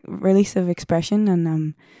personal release of expression,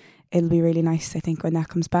 and it'll be really nice, I think, when that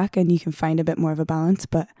comes back and you can find a bit more of a balance.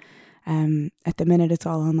 But at the minute it's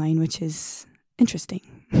all online, which is interesting.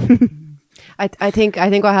 I think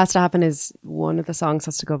what has to happen is one of the songs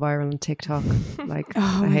has to go viral on TikTok. Like,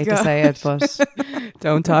 I hate to say it, but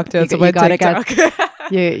don't talk to us you about gotta TikTok.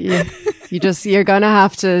 you're gonna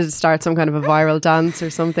have to start some kind of a viral dance or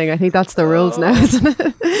something. I think that's the rules now, isn't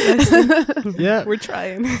it? Yeah, We're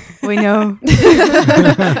trying. We know.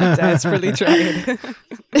 Desperately trying.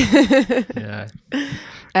 Yeah.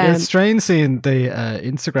 It's strange seeing the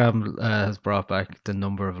Instagram has brought back the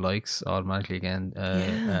number of likes automatically again.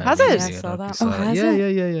 Has it? Yeah, I saw that.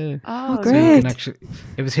 Yeah. Oh, So you great. can actually,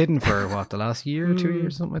 it was hidden for the last year or 2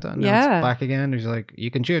 years, something like that. And now Yeah. it's back again. It's like you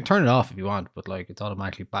can turn it off if you want, but like it's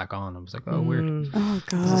automatically back on. I was like, oh, weird. Oh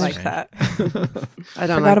This is god, like strange. that. I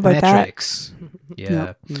don't forgot like about that. Metrics. Yeah,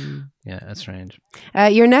 Yep. yeah, that's strange.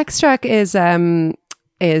 Your next track is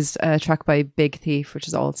a track by Big Thief, which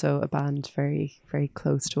is also a band very, very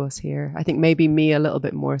close to us here. I think maybe me a little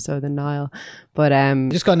bit more so than Niall, but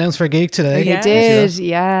Just got announced for a gig today. he Yeah. did,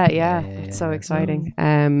 yeah. Yeah, It's so yeah. exciting.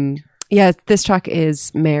 This track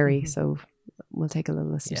is Mary, so we'll take a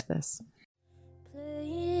little listen to this.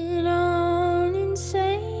 Playing on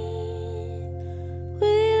insane. Will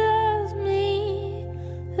you love me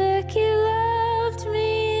like you loved me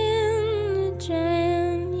in the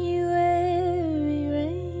January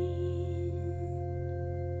rain?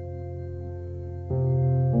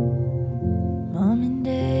 Mom and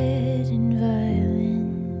Dad and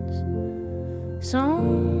violins,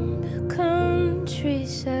 somber country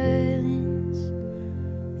silence.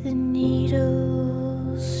 The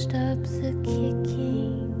needles stop the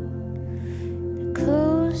kicking. The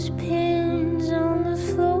clothespins on the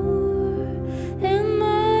floor, and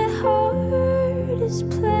my heart is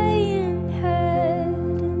playing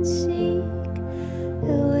hide and seek.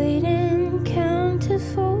 Wait and count to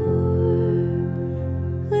 4.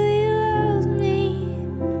 Will you love me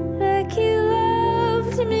like you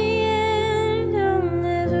loved me, and I'll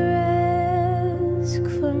never ask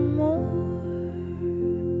for more.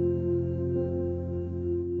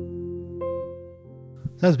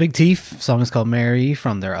 So that's Big Thief. Song is called Mary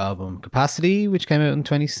from their album Capacity, which came out in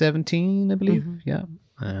 2017, I believe. Yeah.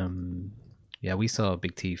 Yeah, we saw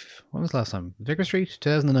Big Thief. When was the last time? Vicar Street,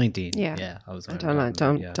 2019. Yeah. I was. Don't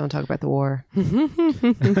talk about the war.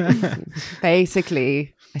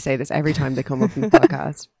 Basically, I say this every time they come up in the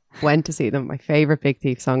podcast. Went to see them. My favorite Big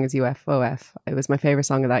Thief song is UFOF. It was my favorite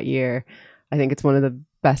song of that year. I think it's one of the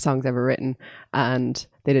best songs ever written, and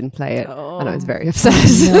they didn't play it, and I was very upset.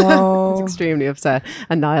 I was extremely upset,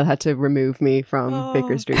 and Niall had to remove me from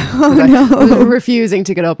Vicar Street. I was refusing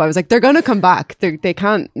to get up. I was like, "They're going to come back. They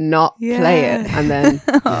can't not play it." And then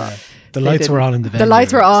The lights were on in the venue. The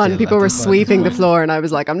lights were on. still People at were this point. sweeping the floor, and I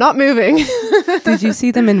was like, "I'm not moving." Did you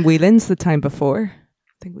see them in Whelan's the time before?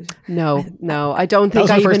 I think it was. No, I don't That was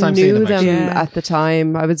think I my first even time seeing knew them, them actually. Yeah. at the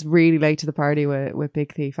time. I was really late to the party with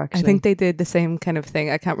Big Thief, actually. I think they did the same kind of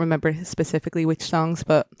thing. I can't remember specifically which songs,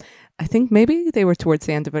 but I think maybe they were towards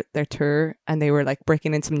the end of their tour, and they were like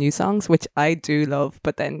breaking in some new songs, which I do love.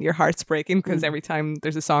 But then your heart's breaking because every time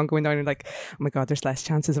there's a song going down, you're like, oh my God, there's less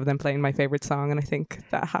chances of them playing my favorite song. And I think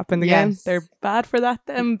that happened again. Yes. They're bad for that,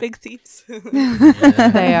 them Big Thieves.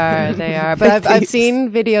 They are. But I've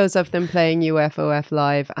seen videos of them playing UFOF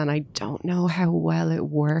live, and I don't know how well it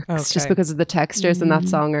works. Just Okay. because of the textures in that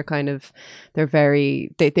song are kind of,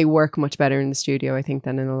 they work much better in the studio, I think,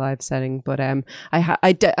 than in a live setting. But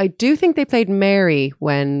I do think they played Mary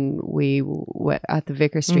when we at the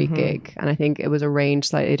Vicar Street gig, and I think it was arranged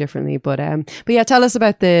slightly differently. But yeah, tell us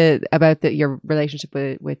about your relationship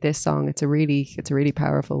with this song. It's a really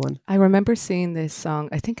powerful one. I remember seeing this song.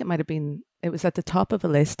 I think it was at the top of a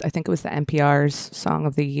list. I think it was the NPR's song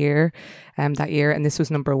of the year that year, and this was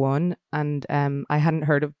number 1. And I hadn't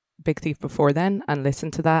heard of Big Thief before then, and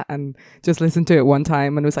listened to that, and just listened to it one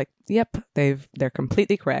time and was like, yep, they're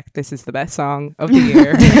completely correct. This is the best song of the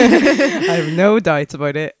year. I have no doubts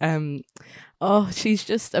about it. She's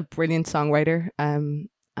just a brilliant songwriter.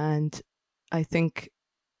 And I think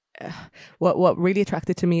what really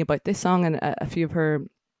attracted to me about this song and a few of her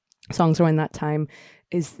songs around that time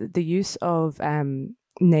is the use of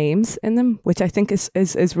names in them, which I think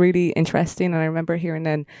is really interesting. And I remember hearing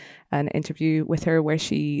an interview with her where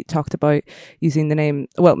she talked about using the name,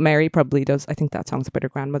 well, Mary probably does. I think that song's about her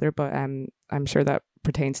grandmother, but I'm sure that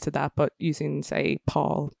pertains to that, but using, say,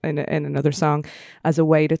 Paul in another song as a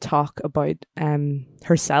way to talk about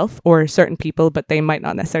herself or certain people, but they might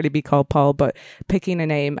not necessarily be called Paul, but picking a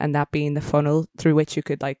name and that being the funnel through which you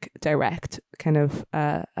could like direct kind of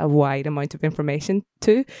a wide amount of information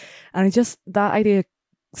to. And that idea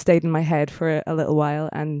stayed in my head for a little while.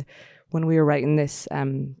 And when we were writing this,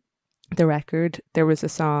 the record, there was a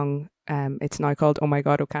song, it's now called Oh My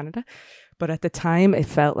God, Oh Canada. But at the time, it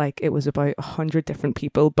felt like it was about 100 different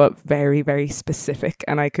people, but very, very specific.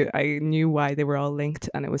 And I knew why they were all linked.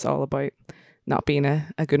 And it was all about not being a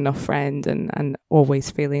good enough friend and always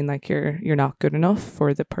feeling like you're not good enough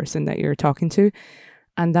for the person that you're talking to.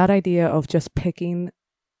 And that idea of just picking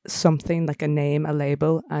something like a name, a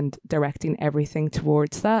label, and directing everything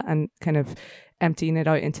towards that and kind of emptying it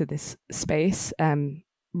out into this space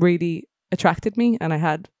really attracted me. And I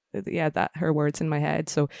had her words in my head.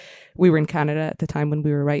 So we were in Canada at the time when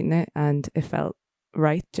we were writing it, and it felt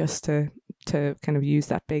right just to kind of use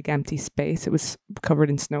that big empty space. It was covered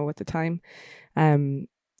in snow at the time, and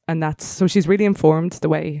so she's really informed the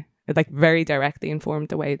way, like very directly informed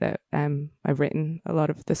the way that I've written a lot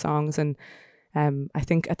of the songs. And I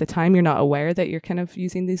think at the time you're not aware that you're kind of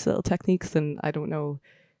using these little techniques, and I don't know,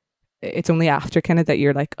 it's only after kind of that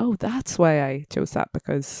you're like, oh, that's why I chose that,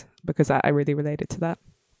 because I really related to that.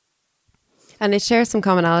 And it shares some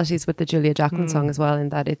commonalities with the Julia Jacklin song as well, in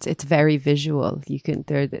that it's very visual. You can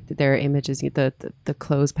there are images, the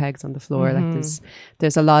clothes pegs on the floor. Like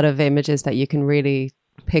there's a lot of images that you can really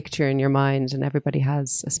picture in your mind, and everybody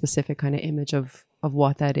has a specific kind of image of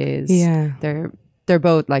what that is. Yeah, they're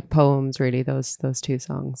both like poems, really. Those two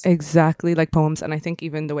songs, exactly like poems. And I think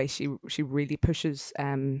even the way she really pushes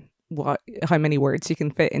how many words you can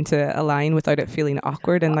fit into a line without it feeling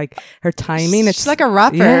awkward, and like her timing, it's she's like a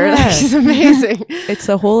rapper. Yeah. Like, she's amazing. It's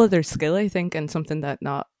a whole other skill, I think, and something that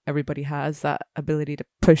not everybody has, that ability to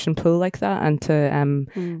push and pull like that, and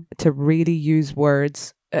to really use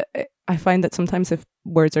words. I find that sometimes if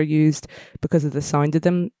words are used because of the sound of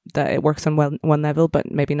them, that it works on one level but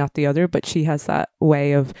maybe not the other. But she has that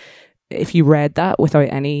way of, if you read that without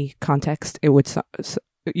any context, it would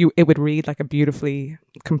read like a beautifully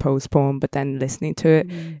composed poem, but then listening to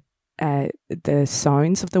it, the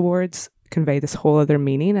sounds of the words convey this whole other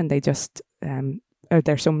meaning, and they just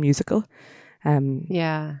they're so musical.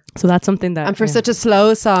 So that's something that, and for such a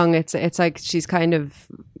slow song, it's like she's kind of,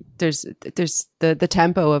 there's the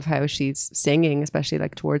tempo of how she's singing, especially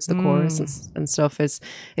like towards the chorus and stuff, is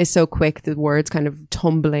so quick. The words kind of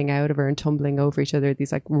tumbling out of her and tumbling over each other,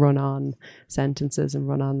 these like run-on sentences and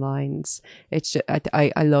run-on lines. It's just,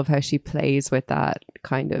 I love how she plays with that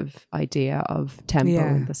kind of idea of tempo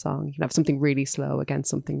in the song. You can have something really slow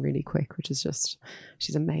against something really quick, which is just,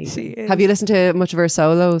 she's amazing. Have you listened to much of her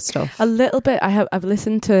solo stuff? A little bit. I've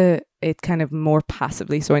listened to it kind of more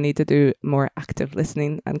passively, so I need to do more active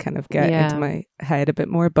listening and kind of get into my head a bit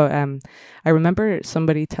more. But I remember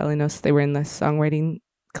somebody telling us they were in this songwriting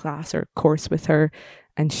class or course with her,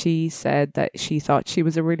 and she said that she thought she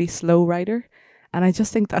was a really slow writer, and I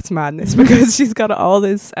just think that's madness, because she's got all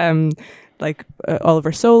this all of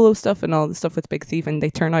her solo stuff and all the stuff with Big Thief, and they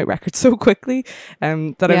turn out records so quickly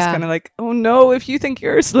that I was kind of like, oh no, if you think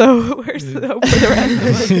you're slow, we're slow for the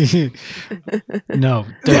rest of us. No,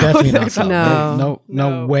 they're definitely not slow. No.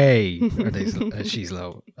 No way are they she's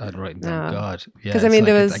slow at writing down. God, because I mean,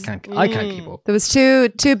 I can't keep up. There was two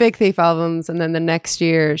Big Thief albums, and then the next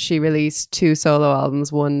year she released 2 solo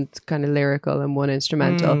albums, one kind of lyrical and one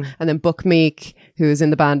instrumental. And then Buck Meek, who's in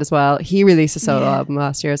the band as well, he released a solo album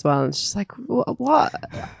last year as well, and it's just like, what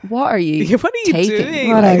are you taking?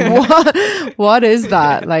 Doing? What is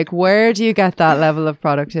that? Like, where do you get that level of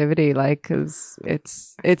productivity? Like, because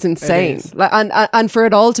it's insane. It like, and for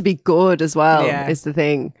it all to be good as well is the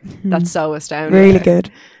thing that's so astounding. Really good.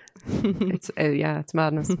 It's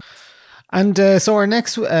madness. And so our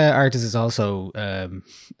next artist is also a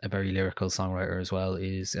very lyrical songwriter as well,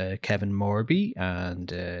 is Kevin Morby, and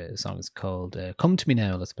the song is called Come To Me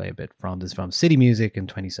Now. Let's play a bit from this, from City Music in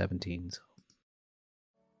 2017.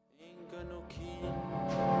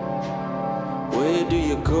 Where do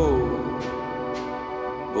you go,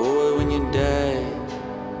 boy, when you die?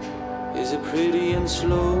 Is it pretty and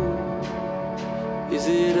slow? Is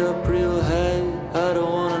it up real high? I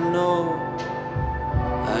don't wanna know.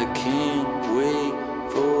 I can't wait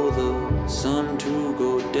for the sun to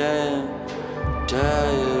go down.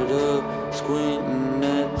 Tired of squinting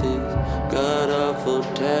at this god-awful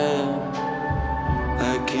town.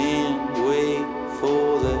 I can't wait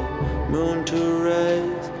for the moon to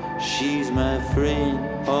rise. She's my friend,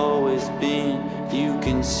 always been. You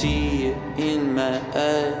can see it in my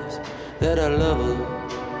eyes that I love her.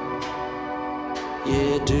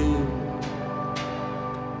 yeah, I do.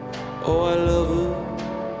 Oh, I love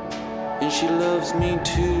her, and she loves me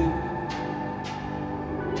too.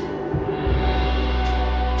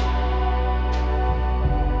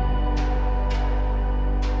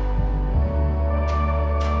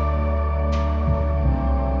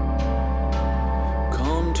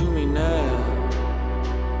 Come to me now,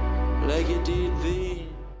 like you did then.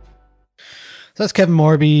 So that's Kevin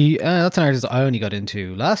Morby. That's an artist I only got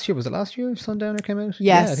into last year. Was it last year Sundowner came out?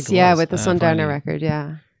 Yes, I think it yeah, was. with the Sundowner Finally. record,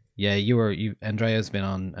 yeah. Yeah, Andrea's been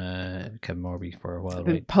on Kevin Morby for a while, I've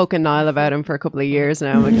been right? poking Niall about him for a couple of years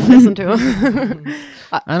now. I just listen to him.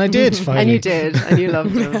 And I did, finally. And you did, and you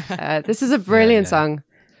loved him. This is a brilliant song.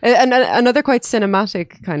 And another quite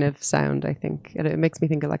cinematic kind of sound, I think. It makes me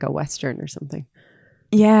think of like a Western or something.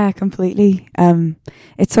 Yeah, completely.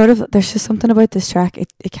 It's sort of, there's just something about this track.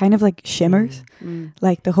 It kind of like shimmers,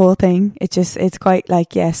 like the whole thing. It's quite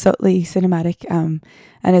like, yeah, subtly cinematic.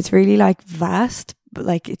 And it's really like vast, but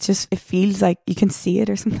like it feels like you can see it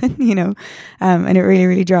or something, you know. And it really,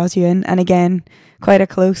 really draws you in. And again, quite a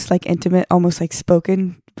close, like intimate, almost like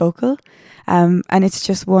spoken vocal. And it's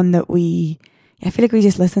just one that I feel like we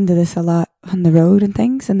just listen to this a lot on the road and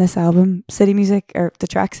things. And this album, City Music, or the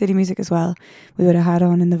track City Music as well, we would have had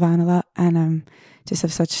on in the van a lot, and just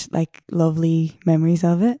have such like lovely memories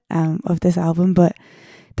of it, of this album. But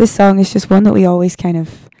this song is just one that we always kind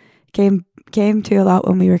of came to a lot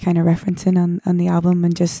when we were kind of referencing on the album,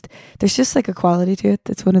 and just there's just like a quality to it.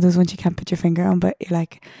 It's one of those ones you can't put your finger on, but you're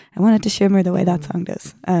like, I want it to shimmer the way that song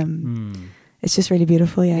does. It's just really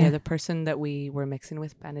beautiful, yeah. Yeah, the person that we were mixing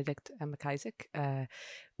with, Benedict McIsaac,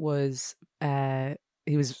 was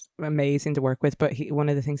he was amazing to work with. But one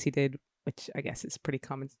of the things he did, which I guess is pretty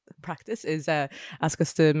common practice, is ask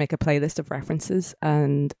us to make a playlist of references,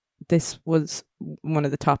 and this was one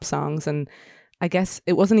of the top songs. And I guess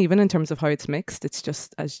it wasn't even in terms of how it's mixed. It's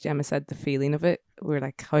just, as Gemma said, the feeling of it. We're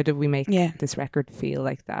like, how did we make this record feel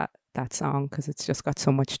like that song? Because it's just got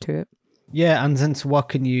so much to it. Yeah, and since what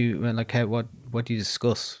can you like? What do you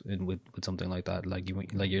discuss with something like that? Like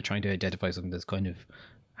you're trying to identify something that's kind of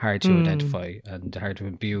hard to identify and hard to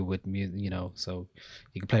imbue with music, you know. So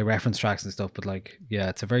you can play reference tracks and stuff, but like, yeah,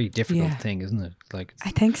 it's a very difficult thing, isn't it? Like,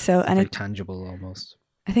 I think so, and very tangible almost.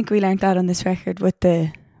 I think we learned that on this record with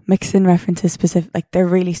the mixing references specific. Like they're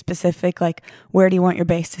really specific. Like, where do you want your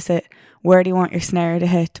bass to sit? Where do you want your snare to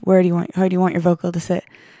hit? How do you want your vocal to sit?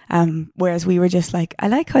 Whereas we were just like, I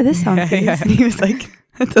like how this song feels. And he was like,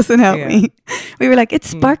 it doesn't help me. We were like, it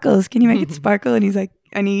sparkles. Can you make it sparkle? And he's like,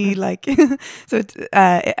 I need like, so it's,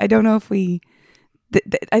 I don't know if we,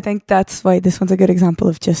 I think that's why this one's a good example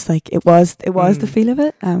of just like, it was the feel of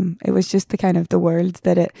it. It was just the kind of the words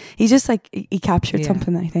that he just like, he captured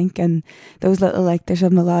something, I think. And those little, like, there's a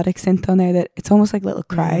melodic synth on there that it's almost like little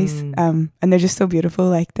cries. And they're just so beautiful.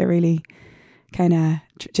 Like they're really kind of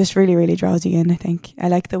just really, really draws you in, I think. I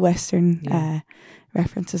like the Western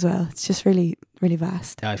reference as well. It's just really, really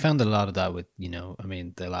vast. Yeah, I found a lot of that with, you know, I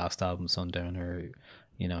mean, the last album, Sundowner,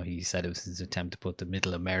 you know, he said it was his attempt to put the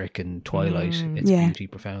middle American twilight, its beauty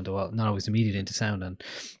profound, well, not always immediate into sound. And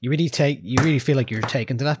you really feel like you're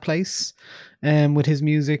taken to that place with his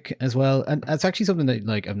music as well. And it's actually something that,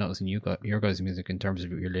 like, I've noticed in your guys' music in terms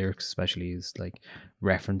of your lyrics, especially, is like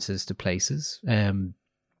references to places.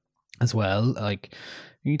 As well, like,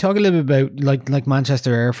 can you talk a little bit about like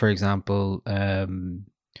Manchester Air, for example?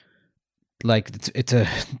 Like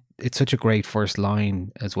it's such a great first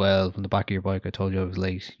line as well. From the back of your bike, I told you I was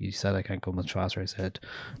late. You said I can't go much faster. I said,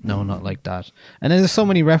 no, not like that. And there's so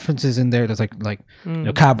many references in there. There's like you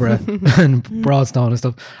know, Cabra and Broadstone and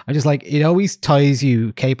stuff. I just like, it always ties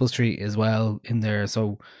you, Capel Street as well in there.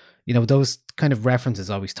 So, you know, those kind of references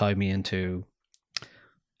always tie me into,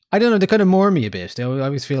 I don't know, they kind of moor me a bit. I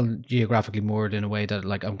always feel geographically moored in a way that,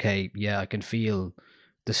 like, okay, yeah, I can feel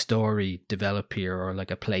the story develop here, or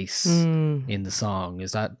like a place in the song.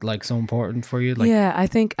 Is that like so important for you? Like, yeah, I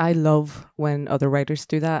think I love when other writers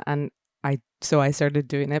do that, and I started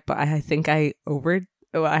doing it, but I think I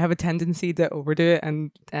have a tendency to overdo it,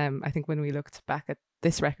 and I think when we looked back at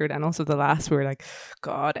this record and also the last, we were like,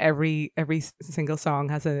 God, every single song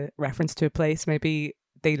has a reference to a place. Maybe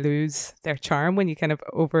they lose their charm when you kind of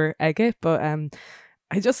over egg it, but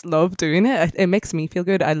I just love doing it. It makes me feel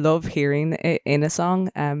good. I love hearing it in a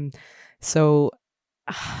song. So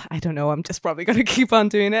I don't know, I'm just probably going to keep on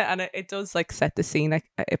doing it, and it does like set the scene.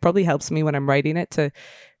 It probably helps me when I'm writing it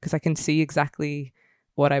because I can see exactly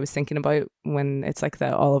what I was thinking about when it's like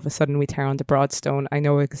that. All of a sudden we tear onto Broadstone. I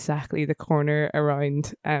know exactly the corner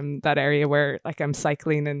around that area where like I'm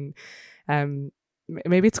cycling, and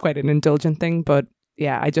maybe it's quite an indulgent thing, but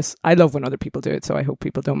yeah, I love when other people do it, so I hope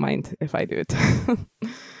people don't mind if I do it.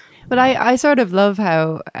 But I sort of love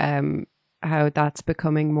how that's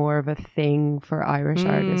becoming more of a thing for Irish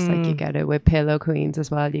artists. Like you get it with Pillow Queens as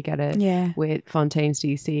well. You get it with Fontaine's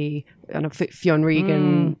DC. And Fionn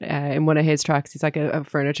Regan in one of his tracks, he's like a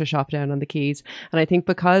furniture shop down on the Quays. And I think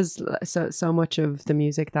because so much of the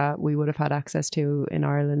music that we would have had access to in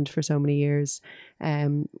Ireland for so many years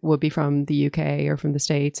would be from the UK or from the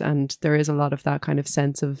States, and there is a lot of that kind of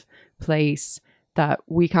sense of place that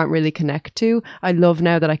we can't really connect to. I love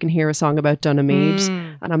now that I can hear a song about Donamead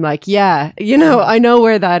and I'm like, yeah, you know, I know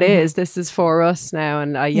where that is. This is for us now.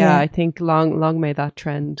 And I think long may that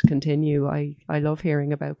trend continue. I love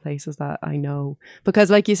hearing about places that I know,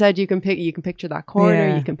 because like you said, you can picture that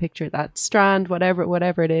corner, you can picture that strand,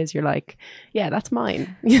 whatever it is. You're like, yeah, that's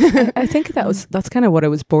mine. I think that's kind of what I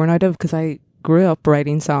was born out of, because I grew up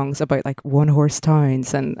writing songs about like one horse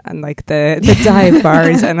towns and like the dive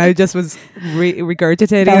bars, and I just was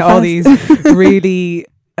regurgitating all these really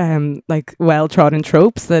like well trodden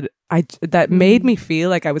tropes that made me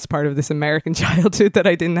feel like I was part of this American childhood that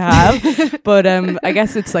I didn't have. But I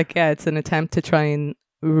guess it's like, yeah, it's an attempt to try and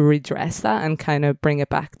redress that and kind of bring it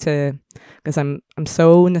back to, because I'm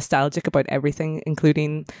so nostalgic about everything,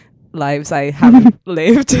 including lives I haven't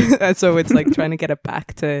lived. So it's like trying to get it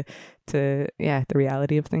back to the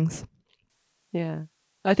reality of things. Yeah,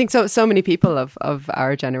 I think so many people of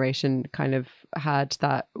our generation kind of had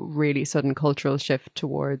that really sudden cultural shift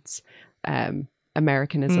towards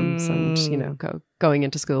Americanisms and, you know, going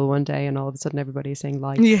into school one day and all of a sudden everybody's saying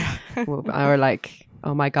like, or like,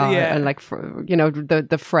 oh my God, and like, you know,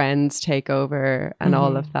 the Friends take over and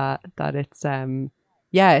all of that it's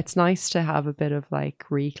it's nice to have a bit of like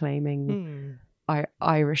reclaiming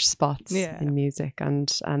Irish spots in music, and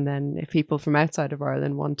then if people from outside of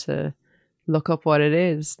Ireland want to look up what it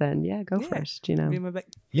is, then go for it, you know.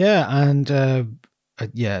 And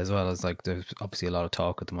as well as like there's obviously a lot of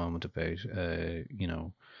talk at the moment about you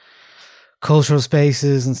know, cultural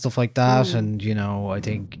spaces and stuff like that, and you know, I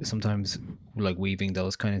think sometimes like weaving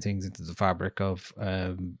those kind of things into the fabric of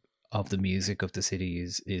the music of the city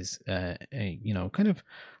is you know, kind of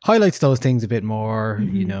highlights those things a bit more,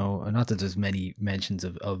 you know, and not that there's many mentions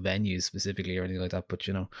of venues specifically or anything like that, but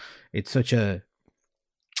you know, it's such a,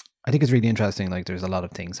 I think it's really interesting. Like there's a lot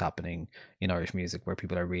of things happening in Irish music where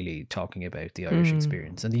people are really talking about the Irish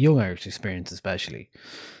experience and the young Irish experience especially.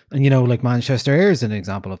 And you know, like Manchester Air is an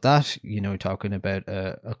example of that, you know, talking about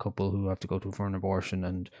a couple who have to go for an abortion.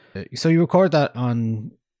 And so you record that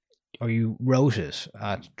on, or you wrote it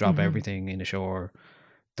at Drop Everything in Ashore,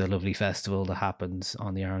 the lovely festival that happens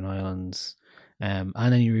on the Aran Islands. And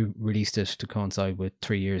then you released it to coincide with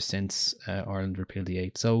 3 years since Ireland repealed the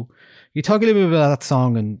 8. So you talk a little bit about that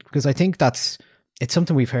song, and because I think it's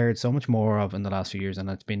something we've heard so much more of in the last few years, and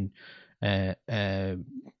it's been very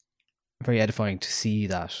edifying to see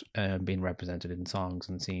that being represented in songs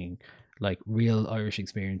and seeing like real Irish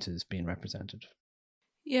experiences being represented.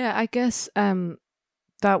 Yeah, I guess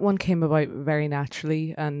that one came about very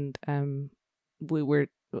naturally, and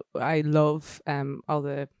I love all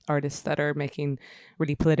the artists that are making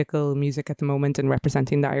really political music at the moment and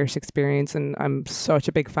representing the Irish experience, and I'm such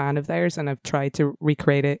a big fan of theirs, and I've tried to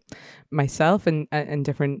recreate it myself and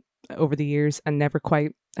different over the years, and never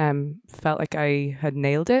quite felt like I had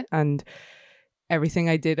nailed it, and everything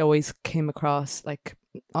I did always came across like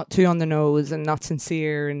too on the nose and not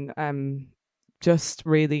sincere, and just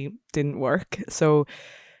really didn't work. So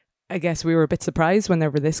I guess we were a bit surprised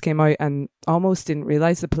whenever this came out, and almost didn't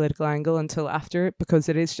realize the political angle until after it, because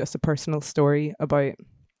it is just a personal story about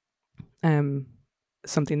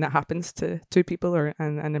something that happens to two people,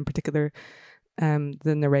 and in particular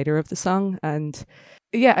the narrator of the song. And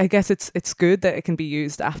yeah, I guess it's good that it can be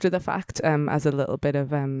used after the fact as a little bit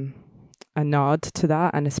of a nod to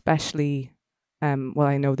that, and especially well,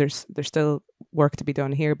 I know there's still work to be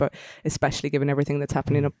done here, but especially given everything that's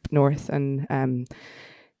happening up north, and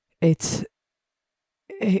it's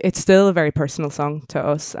still a very personal song to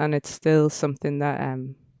us, and it's still something that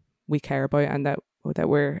we care about, and that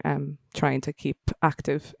we're trying to keep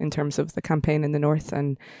active in terms of the campaign in the north.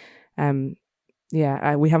 And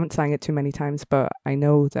we haven't sang it too many times, but I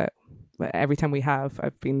know that every time we have,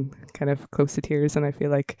 I've been kind of close to tears, and I feel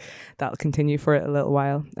like that'll continue for a little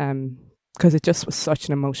while, because it just was such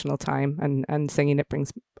an emotional time, and singing it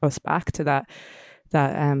brings us back to that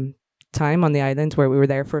time on the island where we were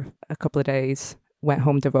there for a couple of days, went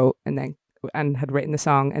home to vote, and had written the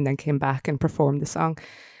song, and then came back and performed the song.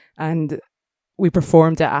 And we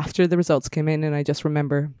performed it after the results came in, and I just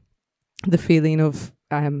remember the feeling of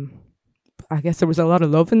I guess there was a lot of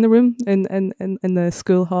love in the room, in the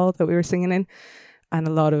school hall that we were singing in, and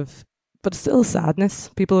a lot of, but still sadness.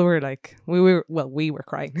 People were like, we were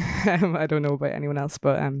crying. I don't know about anyone else,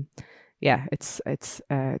 but yeah, it's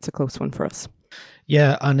a close one for us.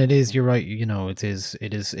 Yeah, and it is, you're right, you know, it's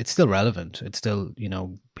still relevant. It's still, you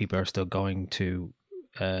know, people are still going to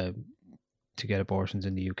get abortions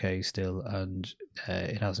in the UK still, and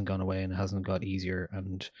it hasn't gone away and it hasn't got easier,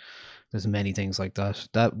 and there's many things like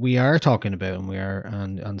that we are talking about,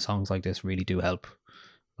 and songs like this really do help.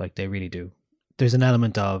 Like, they really do. There's an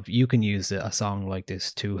element of, you can use a song like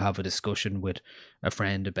this to have a discussion with a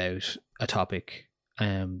friend about a topic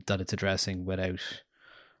that it's addressing, without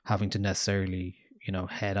having to necessarily, you know,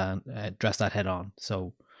 address that head on.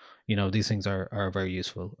 So, you know, these things are very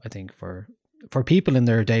useful, I think, for people in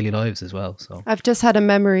their daily lives as well. So I've just had a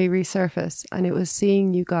memory resurface, and it was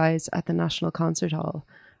seeing you guys at the National Concert Hall,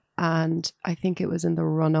 and I think it was in the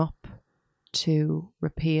run up to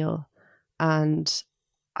repeal, and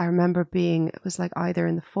I remember it was like either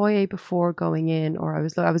in the foyer before going in, or I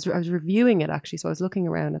was reviewing it actually, so I was looking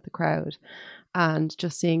around at the crowd and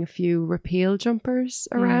just seeing a few repeal jumpers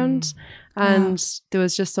around, and there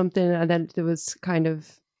was just something, and then there was kind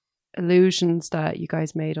of allusions that you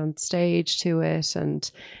guys made on stage to it, and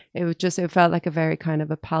it felt like a very kind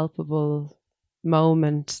of a palpable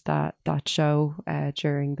moment, that show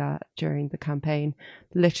during the campaign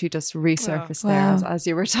literally just resurfaced there as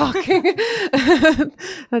you were talking.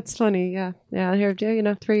 That's funny. Yeah, here, you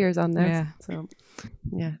know, 3 years on there, so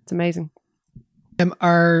yeah, it's amazing.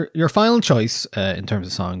 Your final choice in terms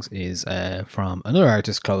of songs is from another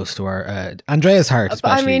artist close to our Andrea's heart,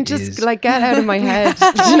 especially. I mean, just like, get out of my head.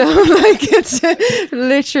 You know, like, it's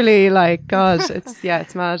literally like, God,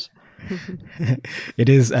 it's mad. It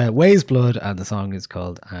is Ways Blood, and the song is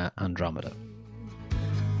called Andromeda.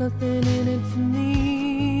 Nothing in it for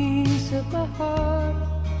me except my heart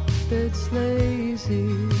that's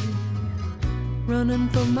lazy, running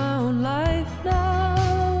for my own life now.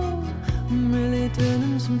 I'm really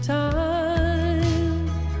turning some time,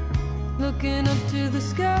 looking up to the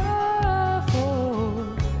sky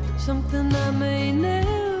for something I may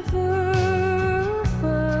never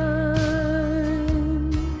find.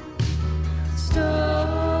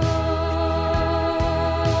 Stop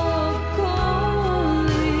calling,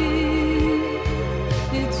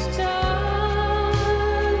 it's time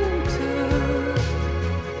to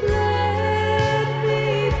let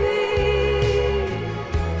me be.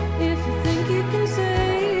 If you think you can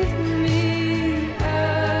save me, I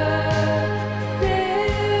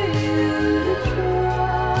dare you to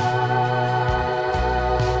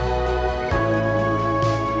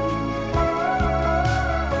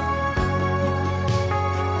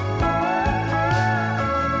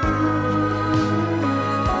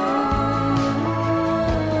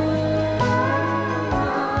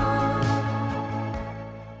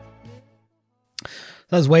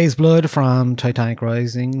That's Ways Blood from Titanic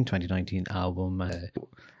Rising 2019 album.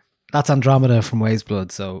 That's Andromeda from Ways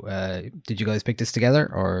Blood. So did you guys pick this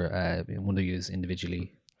together, or one of you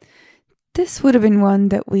individually? This would have been one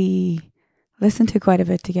that we listened to quite a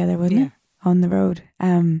bit together, wouldn't it? On the road.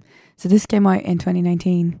 So this came out in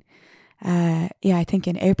 2019. I think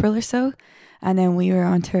in April or so. And then we were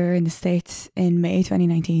on tour in the States in May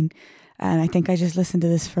 2019. And I think I just listened to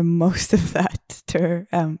this for most of that tour.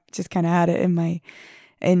 Just kind of had it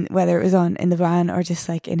in whether it was on in the van or just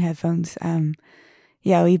like in headphones.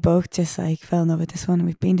 We both just like fell in love with this one.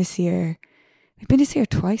 We've been to see her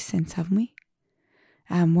twice since, haven't we?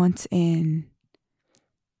 Once in,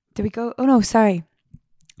 did we go? Oh no, sorry.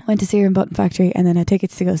 Went to see her in Button Factory, and then had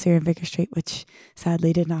tickets to go see her in Vicar Street, which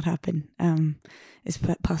sadly did not happen. Is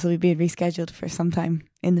possibly being rescheduled for some time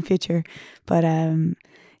in the future. But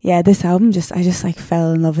this album I just like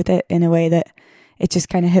fell in love with it in a way that it just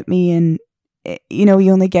kind of hit me. And you know,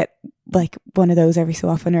 you only get like one of those every so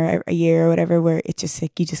often, or a year or whatever, where it's just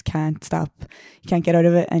like you just can't stop, you can't get out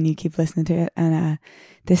of it, and you keep listening to it. And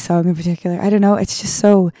this song in particular, I don't know, it's just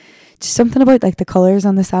something about like the colours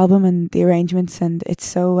on this album and the arrangements, and it's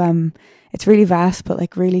so it's really vast but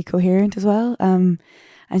like really coherent as well. And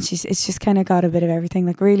it's just kind of got a bit of everything,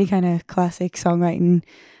 like really kind of classic songwriting,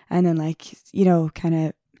 and then like, you know, kind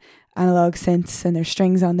of analog synths, and there's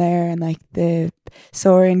strings on there, and like the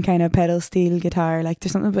soaring kind of pedal steel guitar. Like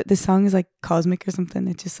there's something about this song is like cosmic or something.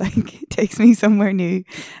 It just like takes me somewhere new.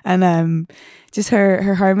 And just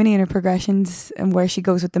her harmony and her progressions and where she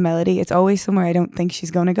goes with the melody, it's always somewhere I don't think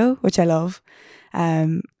she's gonna go, which I love.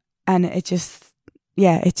 And it just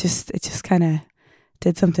kind of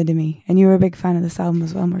did something to me. And you were a big fan of this album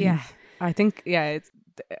as well, Morgan. Yeah, I think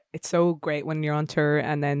it's so great when you're on tour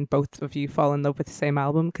and then both of you fall in love with the same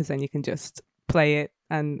album, because then you can just play it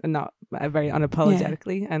and not very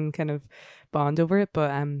unapologetically and kind of bond over it.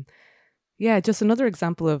 But just another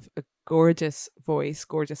example of a gorgeous voice,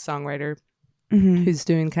 gorgeous songwriter who's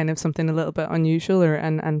doing kind of something a little bit unusual,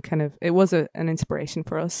 and kind of it was an inspiration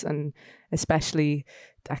for us, and especially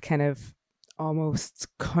that kind of almost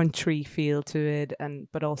country feel to it,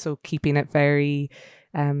 but also keeping it very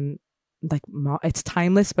it's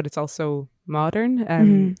timeless, but it's also modern.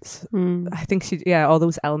 I think all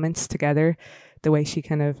those elements together, the way she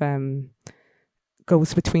kind of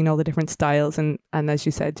goes between all the different styles, and as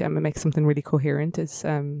you said, Gemma, makes something really coherent, is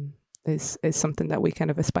something that we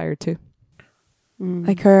kind of aspire to.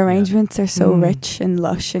 Like her arrangements are so rich and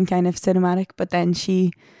lush and kind of cinematic, but then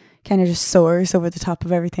she kind of just soars over the top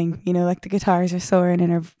of everything. You know, like the guitars are soaring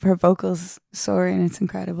and her vocals soaring. It's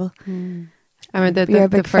incredible. I mean, You're a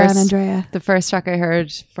big fan, Andrea. The first track I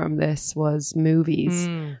heard from this was Movies.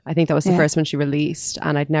 I think that was the first one she released,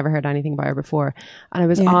 and I'd never heard anything by her before. And I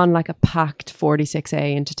was on like a packed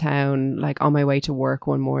 46A into town, like on my way to work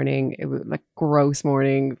one morning. It was like gross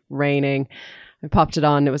morning, raining. I popped it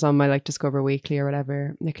on. It was on my like Discover Weekly or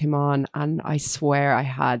whatever. And it came on, and I swear I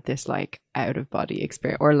had this like out of body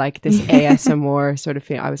experience, or like this ASMR sort of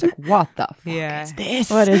feeling. I was like, "What the fuck is this?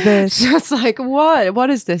 What is this?" Just like, what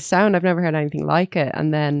is this sound? I've never heard anything like it.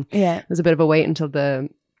 And then it was a bit of a wait until the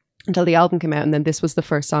album came out, and then this was the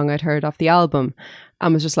first song I'd heard off the album,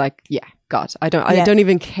 and was just like, yeah, God, I don't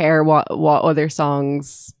even care what other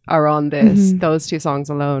songs are on this. Those two songs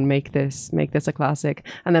alone make this a classic.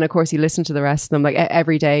 And then of course you listen to the rest of them. Like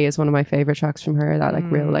Every Day is one of my favorite tracks from her. That like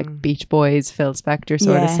real like Beach Boys, Phil Spector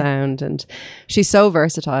sort of sound, and she's so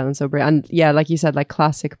versatile and so brilliant. And yeah, like you said, like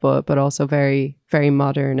classic, but also very, very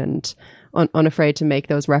modern and unafraid to make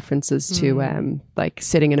those references to like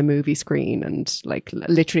sitting in a movie screen and like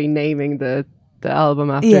literally naming the album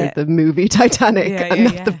after the movie Titanic and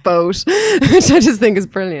not the boat, which I just think is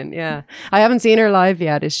brilliant. Yeah, I haven't seen her live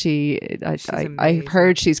yet. Is she? I've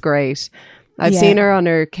heard she's great. I've seen her on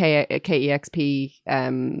her KEXP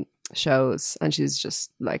shows, and she's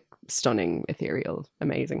just like stunning, ethereal,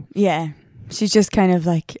 amazing. Yeah. She's just kind of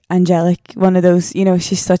like angelic, one of those, you know,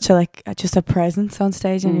 she's such a like just a presence on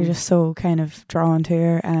stage, and you're just so kind of drawn to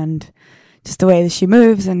her, and just the way that she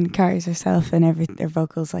moves and carries herself, and her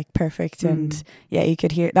vocals like perfect. And yeah, you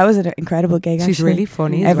could hear that was an incredible gig. She's actually really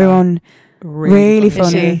funny. Everyone really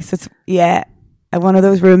funny. So it's one of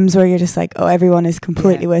those rooms where you're just like, oh, everyone is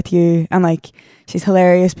completely with you, and like she's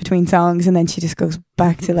hilarious between songs, and then she just goes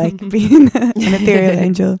back to like being an ethereal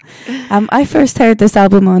angel. I first heard this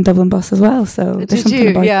album on Dublin Bus as well, so there's something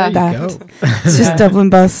about that. It's just Dublin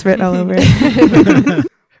Bus written all over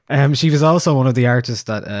it. She was also one of the artists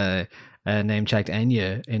that name checked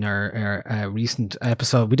Enya in our recent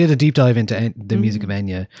episode. We did a deep dive into the music of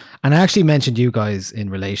Enya, and I actually mentioned you guys in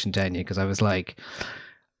relation to Enya, because I was like,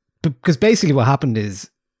 because basically what happened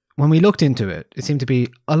is, when we looked into it, it seemed to be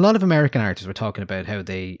a lot of American artists were talking about how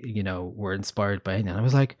they, you know, were inspired by Enya. And I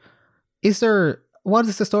was like, what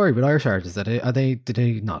is the story with Irish artists? Did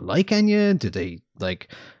they not like Enya? Did they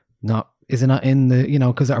like not? Is it not in the, you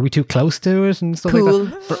know? Because are we too close to it and stuff like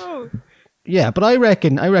that? Yeah, but I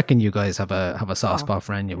reckon you guys have a soft spot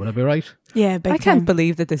for Enya. Would I be right? Yeah, I can't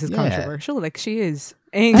believe that this is controversial. Like, she is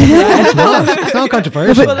it's not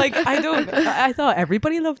controversial. But like, I thought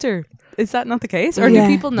everybody loved her. Is that not the case, or do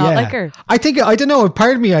people not like her? I don't know.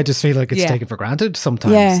 Part of me, I just feel like it's taken for granted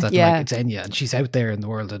sometimes that like it's Enya and she's out there in the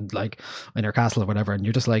world and like in her castle or whatever, and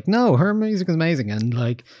you're just like, no, her music is amazing, and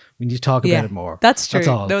like we need to talk about it more. That's true. That's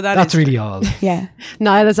all. No, that's really all. Yeah.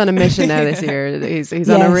 Niall is on a mission now this year. He's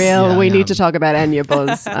on a real. We need to talk about Enya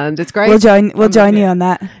buzz, and it's great. We'll join you on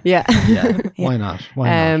that. Yeah. Why not?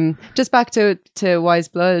 Why not? Just back to Wise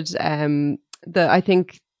Blood. I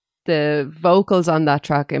think the vocals on that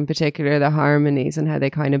track in particular, the harmonies and how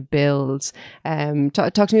they kind of build.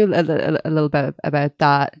 Talk to me a little bit about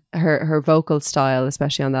that, her vocal style,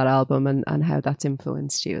 especially on that album, and how that's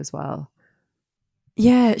influenced you as well.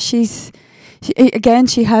 Yeah, she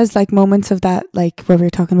has like moments of that, like what we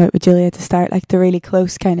were talking about with Julia at the start, like the really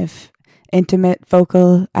close kind of intimate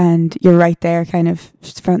vocal, and you're right there kind of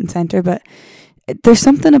front and center. But there's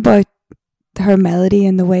something about her melody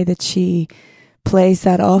and the way that she plays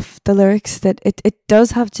that off the lyrics that it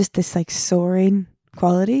does have just this like soaring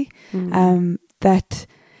quality that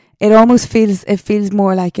it almost feels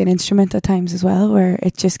more like an instrument at times as well, where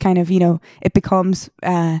it just kind of, you know, it becomes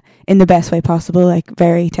in the best way possible, like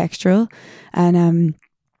very textural. And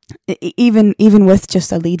even with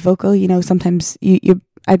just a lead vocal, you know, sometimes you'd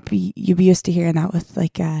be used to hearing that with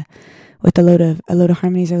like with a load of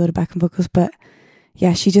harmonies or a load of backing vocals, but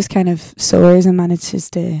yeah, she just kind of soars and manages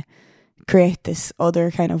to create this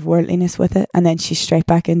other kind of worldliness with it, and then she's straight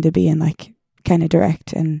back into being like kind of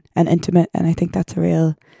direct and intimate, and I think that's a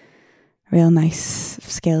real nice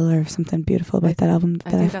skill or something beautiful about that album.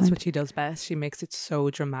 I think that's what she does best. She makes it so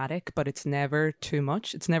dramatic, but it's never too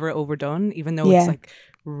much. It's never overdone, even though it's like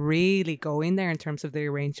really going there in terms of the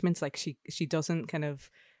arrangements. Like she doesn't kind of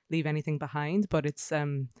leave anything behind, but it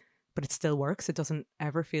still works. It doesn't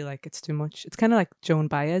ever feel like it's too much. It's kind of like Joan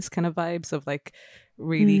Baez kind of vibes of like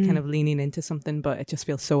really kind of leaning into something, but it just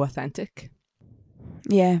feels so authentic.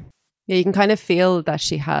 Yeah. Yeah, you can kind of feel that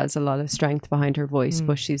she has a lot of strength behind her voice,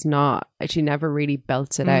 but she never really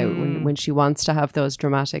belts it out. When she wants to have those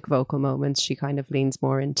dramatic vocal moments, she kind of leans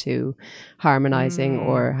more into harmonizing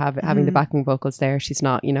or having the backing vocals there. She's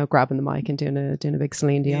not, grabbing the mic and doing a big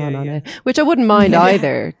Celine Dion on it, which I wouldn't mind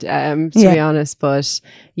either, to be honest. But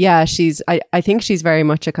yeah, I think she's very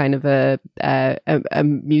much a kind of a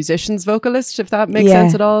musician's vocalist, if that makes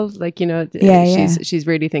sense at all. Like, she's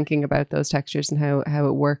really thinking about those textures and how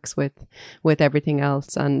it works with everything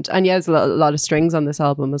else, and there's a lot of strings on this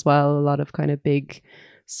album as well, a lot of kind of big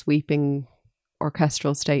sweeping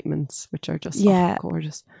orchestral statements, which are just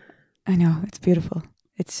gorgeous. I know, it's beautiful.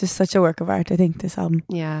 It's just such a work of art, I think, this album.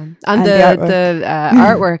 Yeah, and the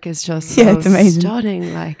artwork is just it's amazing,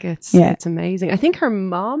 stunning. Like it's amazing. I think her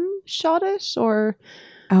mom shot it, or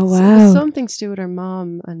oh wow, something to do with her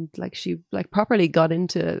mom, and like she like properly got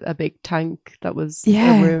into a big tank that was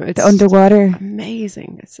a room. It's the underwater,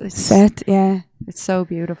 amazing. It's set, it's so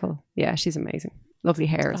beautiful. Yeah, she's amazing. Lovely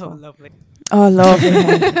hair as well. Lovely. Oh, lovely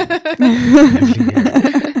hair.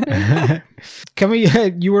 Can we?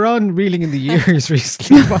 You were on Reeling in the Years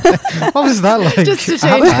recently. What was that like? Just to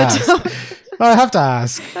change the topic. I have to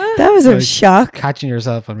ask. That was a shock. Catching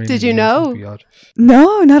yourself on Reeling. Did you know?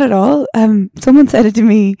 No, not at all. Someone said it to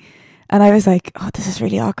me, and I was like, "Oh, this is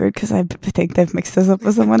really awkward," because I think they've mixed us up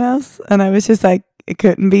with someone else, and I was just like, "It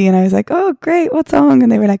couldn't be," and I was like, "Oh, great, what song?"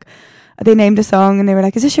 And they were like, they named a song, and they were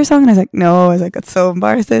like, "Is this your song?" And I was like, "No." I was like, "It's so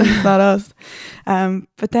embarrassing. It's not us."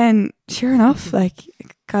 But then, sure enough, like,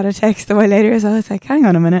 got a text a while later, so I was like, "Hang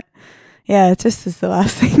on a minute." Yeah, it just is the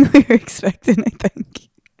last thing we were expecting, I think.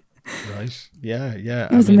 Right. Yeah.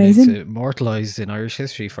 It was amazing. It's immortalised in Irish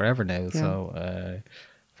history forever now. Yeah. So,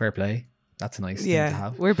 fair play. That's a nice thing to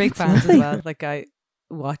have. We're big fans as well. Like, I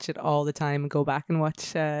watch it all the time and go back and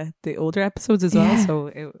watch the older episodes as well.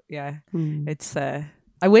 So, it's.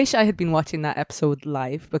 I wish I had been watching that episode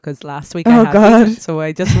live, because last week I had it, so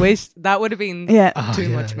I just wish that would have been too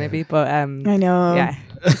much maybe. But I know. Yeah,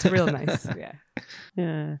 it's real nice.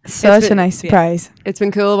 Yeah, such a nice surprise. It's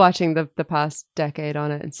been cool watching the past decade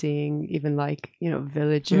on it and seeing even like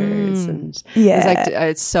Villagers and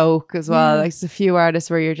it's Soak as well. Like there's a few artists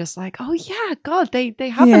where you're just like, oh yeah, God, they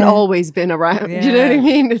haven't always been around. You know what I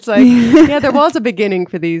mean? It's like there was a beginning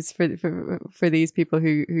for these for these people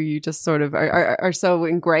who you just sort of are so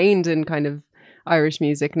ingrained in kind of Irish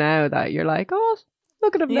music now that you're like, oh,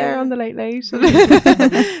 look at them there on the Late Late.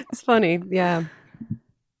 It's funny, yeah.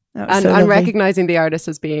 And recognizing the artists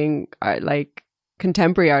as being like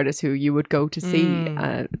contemporary artists who you would go to see.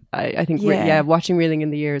 I think watching Reeling in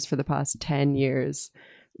the Years for the past 10 years,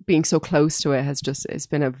 being so close to it it's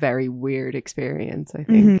been a very weird experience, I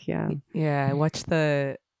think. I watched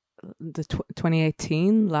the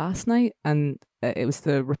 2018 last night, and it was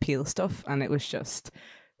the repeal stuff, and it was just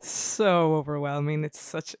so overwhelming. It's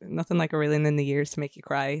such nothing like a Reeling in the Years to make you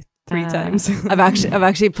cry 3 times. I've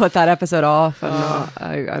actually put that episode off.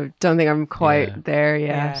 I don't think I'm quite there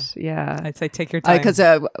yet. Yeah. I'd say take your time, because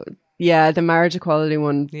the marriage equality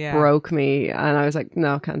one broke me, and I was like,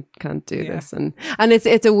 no, can't do this. And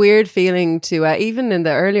it's a weird feeling to even in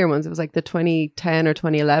the earlier ones. It was like the 2010 or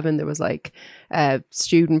 2011. There was like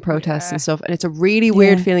student protests and stuff, and it's a really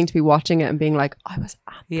weird feeling to be watching it and being like, I was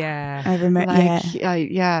at that. I remember.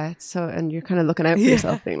 It's so, and you're kind of looking out for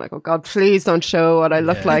yourself, being like, oh God, please don't show what I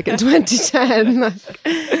look like in 2010.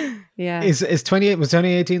 Is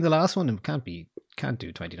 2018 the last one? It can't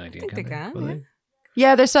do 2019. I think they can.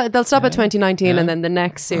 Yeah, they'll stop at 2019, and then the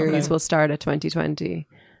next series will start at 2020.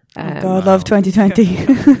 God, love 2020.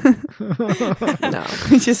 No,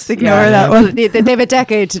 just ignore that one. They have a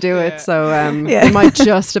decade to do it, so they might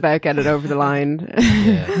just about get it over the line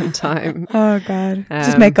in time. Oh God,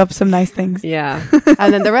 just make up some nice things. Yeah,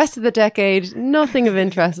 and then the rest of the decade, nothing of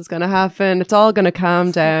interest is going to happen. It's all going to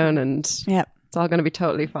calm down, and it's all going to be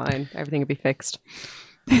totally fine. Everything will be fixed.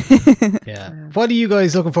 What are you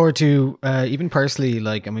guys looking forward to, even personally?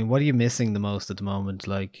 Like, I mean, what are you missing the most at the moment?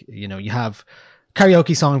 Like, you have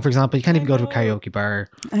karaoke song, for example. You can't even go to a karaoke bar.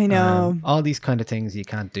 I know. All these kind of things you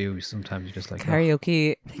can't do. Sometimes you're just like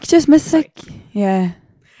karaoke. You just miss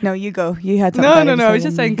No, you go. You had No, something. no, better no. to I was say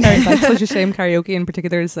just than saying, me. that's such a shame. Karaoke in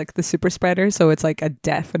particular is like the super spreader, so it's like a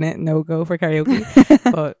definite no go for karaoke.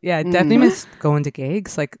 But yeah, I definitely miss going to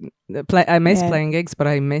gigs. Like, I miss Yeah. playing gigs, but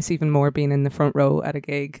I miss even more being in the front row at a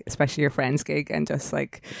gig, especially your friend's gig, and just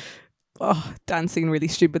like, dancing really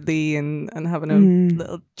stupidly and having a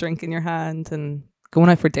little drink in your hand and going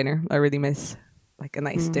out for dinner. I really miss like a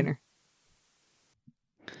nice dinner.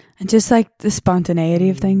 And just like the spontaneity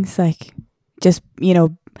of things, like just, you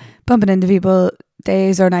know, bumping into people,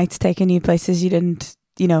 days or nights taking you places you didn't,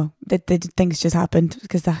 you know, that things just happened,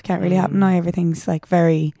 because that can't really happen now. Everything's like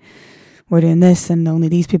very, we're doing this and only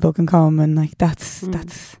these people can come, and like that's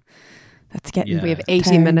getting. We have 80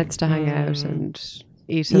 tiring. minutes to hang out and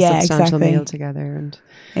eat a Yeah, substantial exactly. meal together. And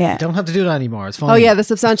Yeah. You don't have to do that anymore. It's fine. oh yeah, the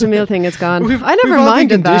substantial meal thing is gone. We've I never all been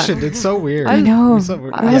minded that. conditioned. It's so weird. I know.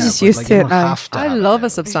 We're I was just but, used like, to you it don't now. have to I have love it. a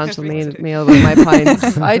substantial meal with my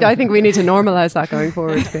pints. I think we need to normalise that going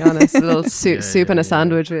forward, to be honest. A little soup and a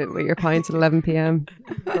sandwich with your pints at 11 p.m.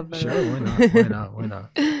 Sure, why not? Why not? Why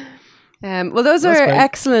not? Well, those That's are great.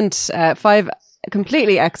 excellent, 5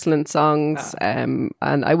 completely excellent songs. And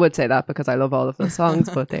I would say that because I love all of those songs,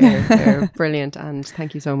 but they're brilliant. And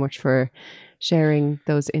thank you so much for sharing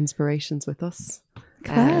those inspirations with us.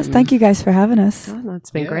 Class. Thank you guys for having us. Oh, no,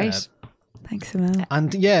 it's been Yeah. great. Thanks, Emil.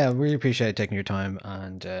 And yeah, really appreciate taking your time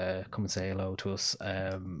and come and say hello to us.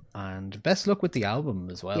 And best luck with the album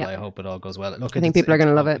as well. Yeah. I hope it all goes well. Look, I think people are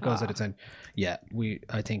gonna love it. Goes at its end. Yeah,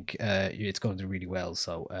 I think it's going to do really well.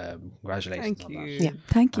 So congratulations Thank on you. that. Yeah.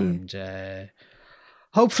 Thank you. And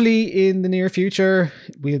hopefully in the near future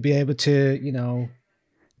we'll be able to, you know,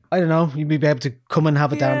 I don't know, you'll be able to come and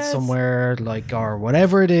have a dance somewhere, like, or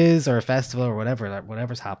whatever it is, or a festival or whatever, like,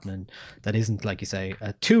 whatever's happening that isn't, like you say,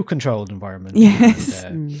 a too controlled environment. Yes.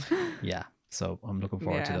 And, yeah. So I'm looking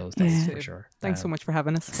forward to Yeah. those days Yeah. for sure. Thanks so much for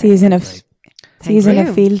having us. See you in a Great. see you in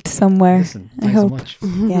you. a field somewhere. Listen, I thanks so hope. much. Yeah.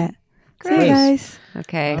 See you Great. guys.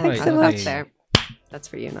 Okay. All right, I'll so put that much. there. That's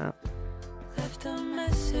for you now. Left a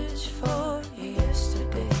message for you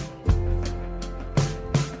yesterday.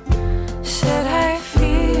 Said I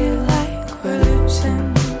feel like we're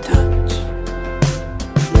losing touch.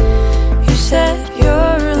 You said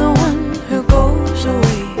you're the one who goes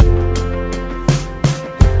away.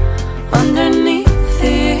 Underneath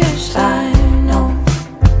the years I know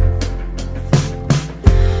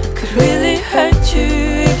could really hurt you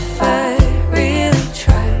if I really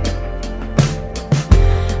tried.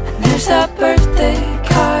 And there's that birthday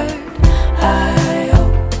card I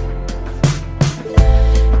owe.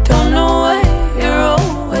 Don't know why you're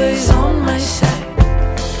always on my side.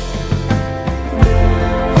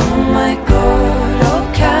 Oh my God, oh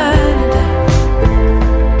Canada.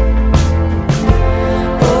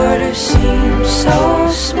 Border seems so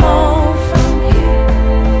small from here.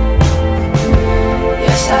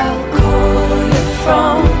 Yes, I'll call you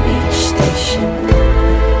from each station.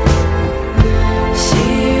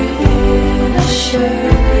 See you in a sugar.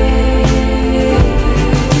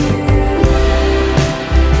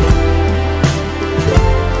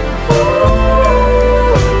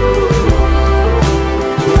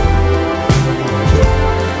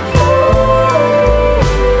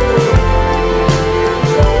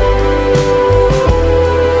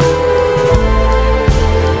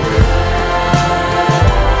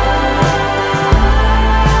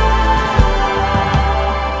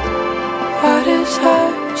 What is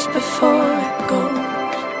ours before it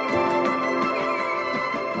goes?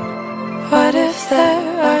 What if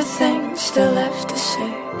there are things still left to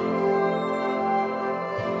say?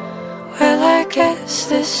 Well, I guess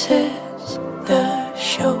this is the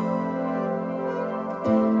show,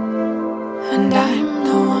 and I'm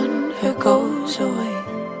the one who goes away.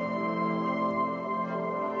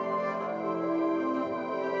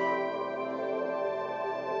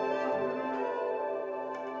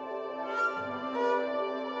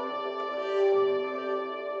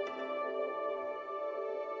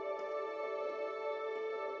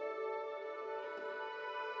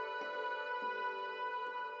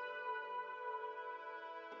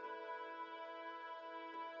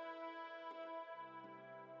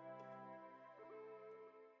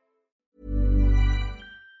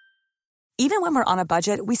 Even when we're on a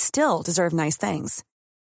budget, we still deserve nice things.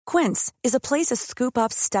 Quince is a place to scoop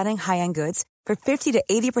up stunning high-end goods for 50 to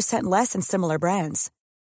 80% less than similar brands.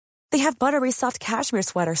 They have buttery soft cashmere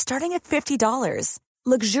sweaters starting at $50,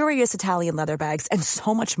 luxurious Italian leather bags, and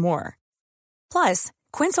so much more. Plus,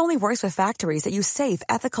 Quince only works with factories that use safe,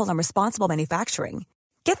 ethical, and responsible manufacturing.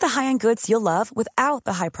 Get the high-end goods you'll love without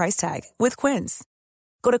the high price tag with Quince.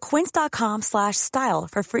 Go to quince.com/style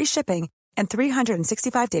for free shipping and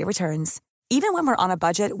 365-day returns. Even when we're on a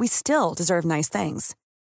budget, we still deserve nice things.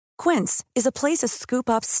 Quince is a place to scoop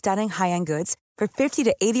up stunning high-end goods for 50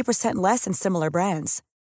 to 80% less than similar brands.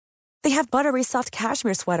 They have buttery soft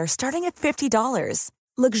cashmere sweaters starting at $50,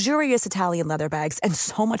 luxurious Italian leather bags, and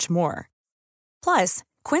so much more. Plus,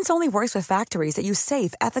 Quince only works with factories that use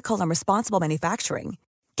safe, ethical, and responsible manufacturing.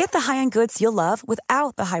 Get the high-end goods you'll love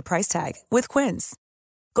without the high price tag with Quince.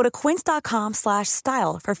 Go to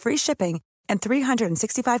quince.com/style for free shipping and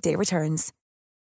 365-day returns.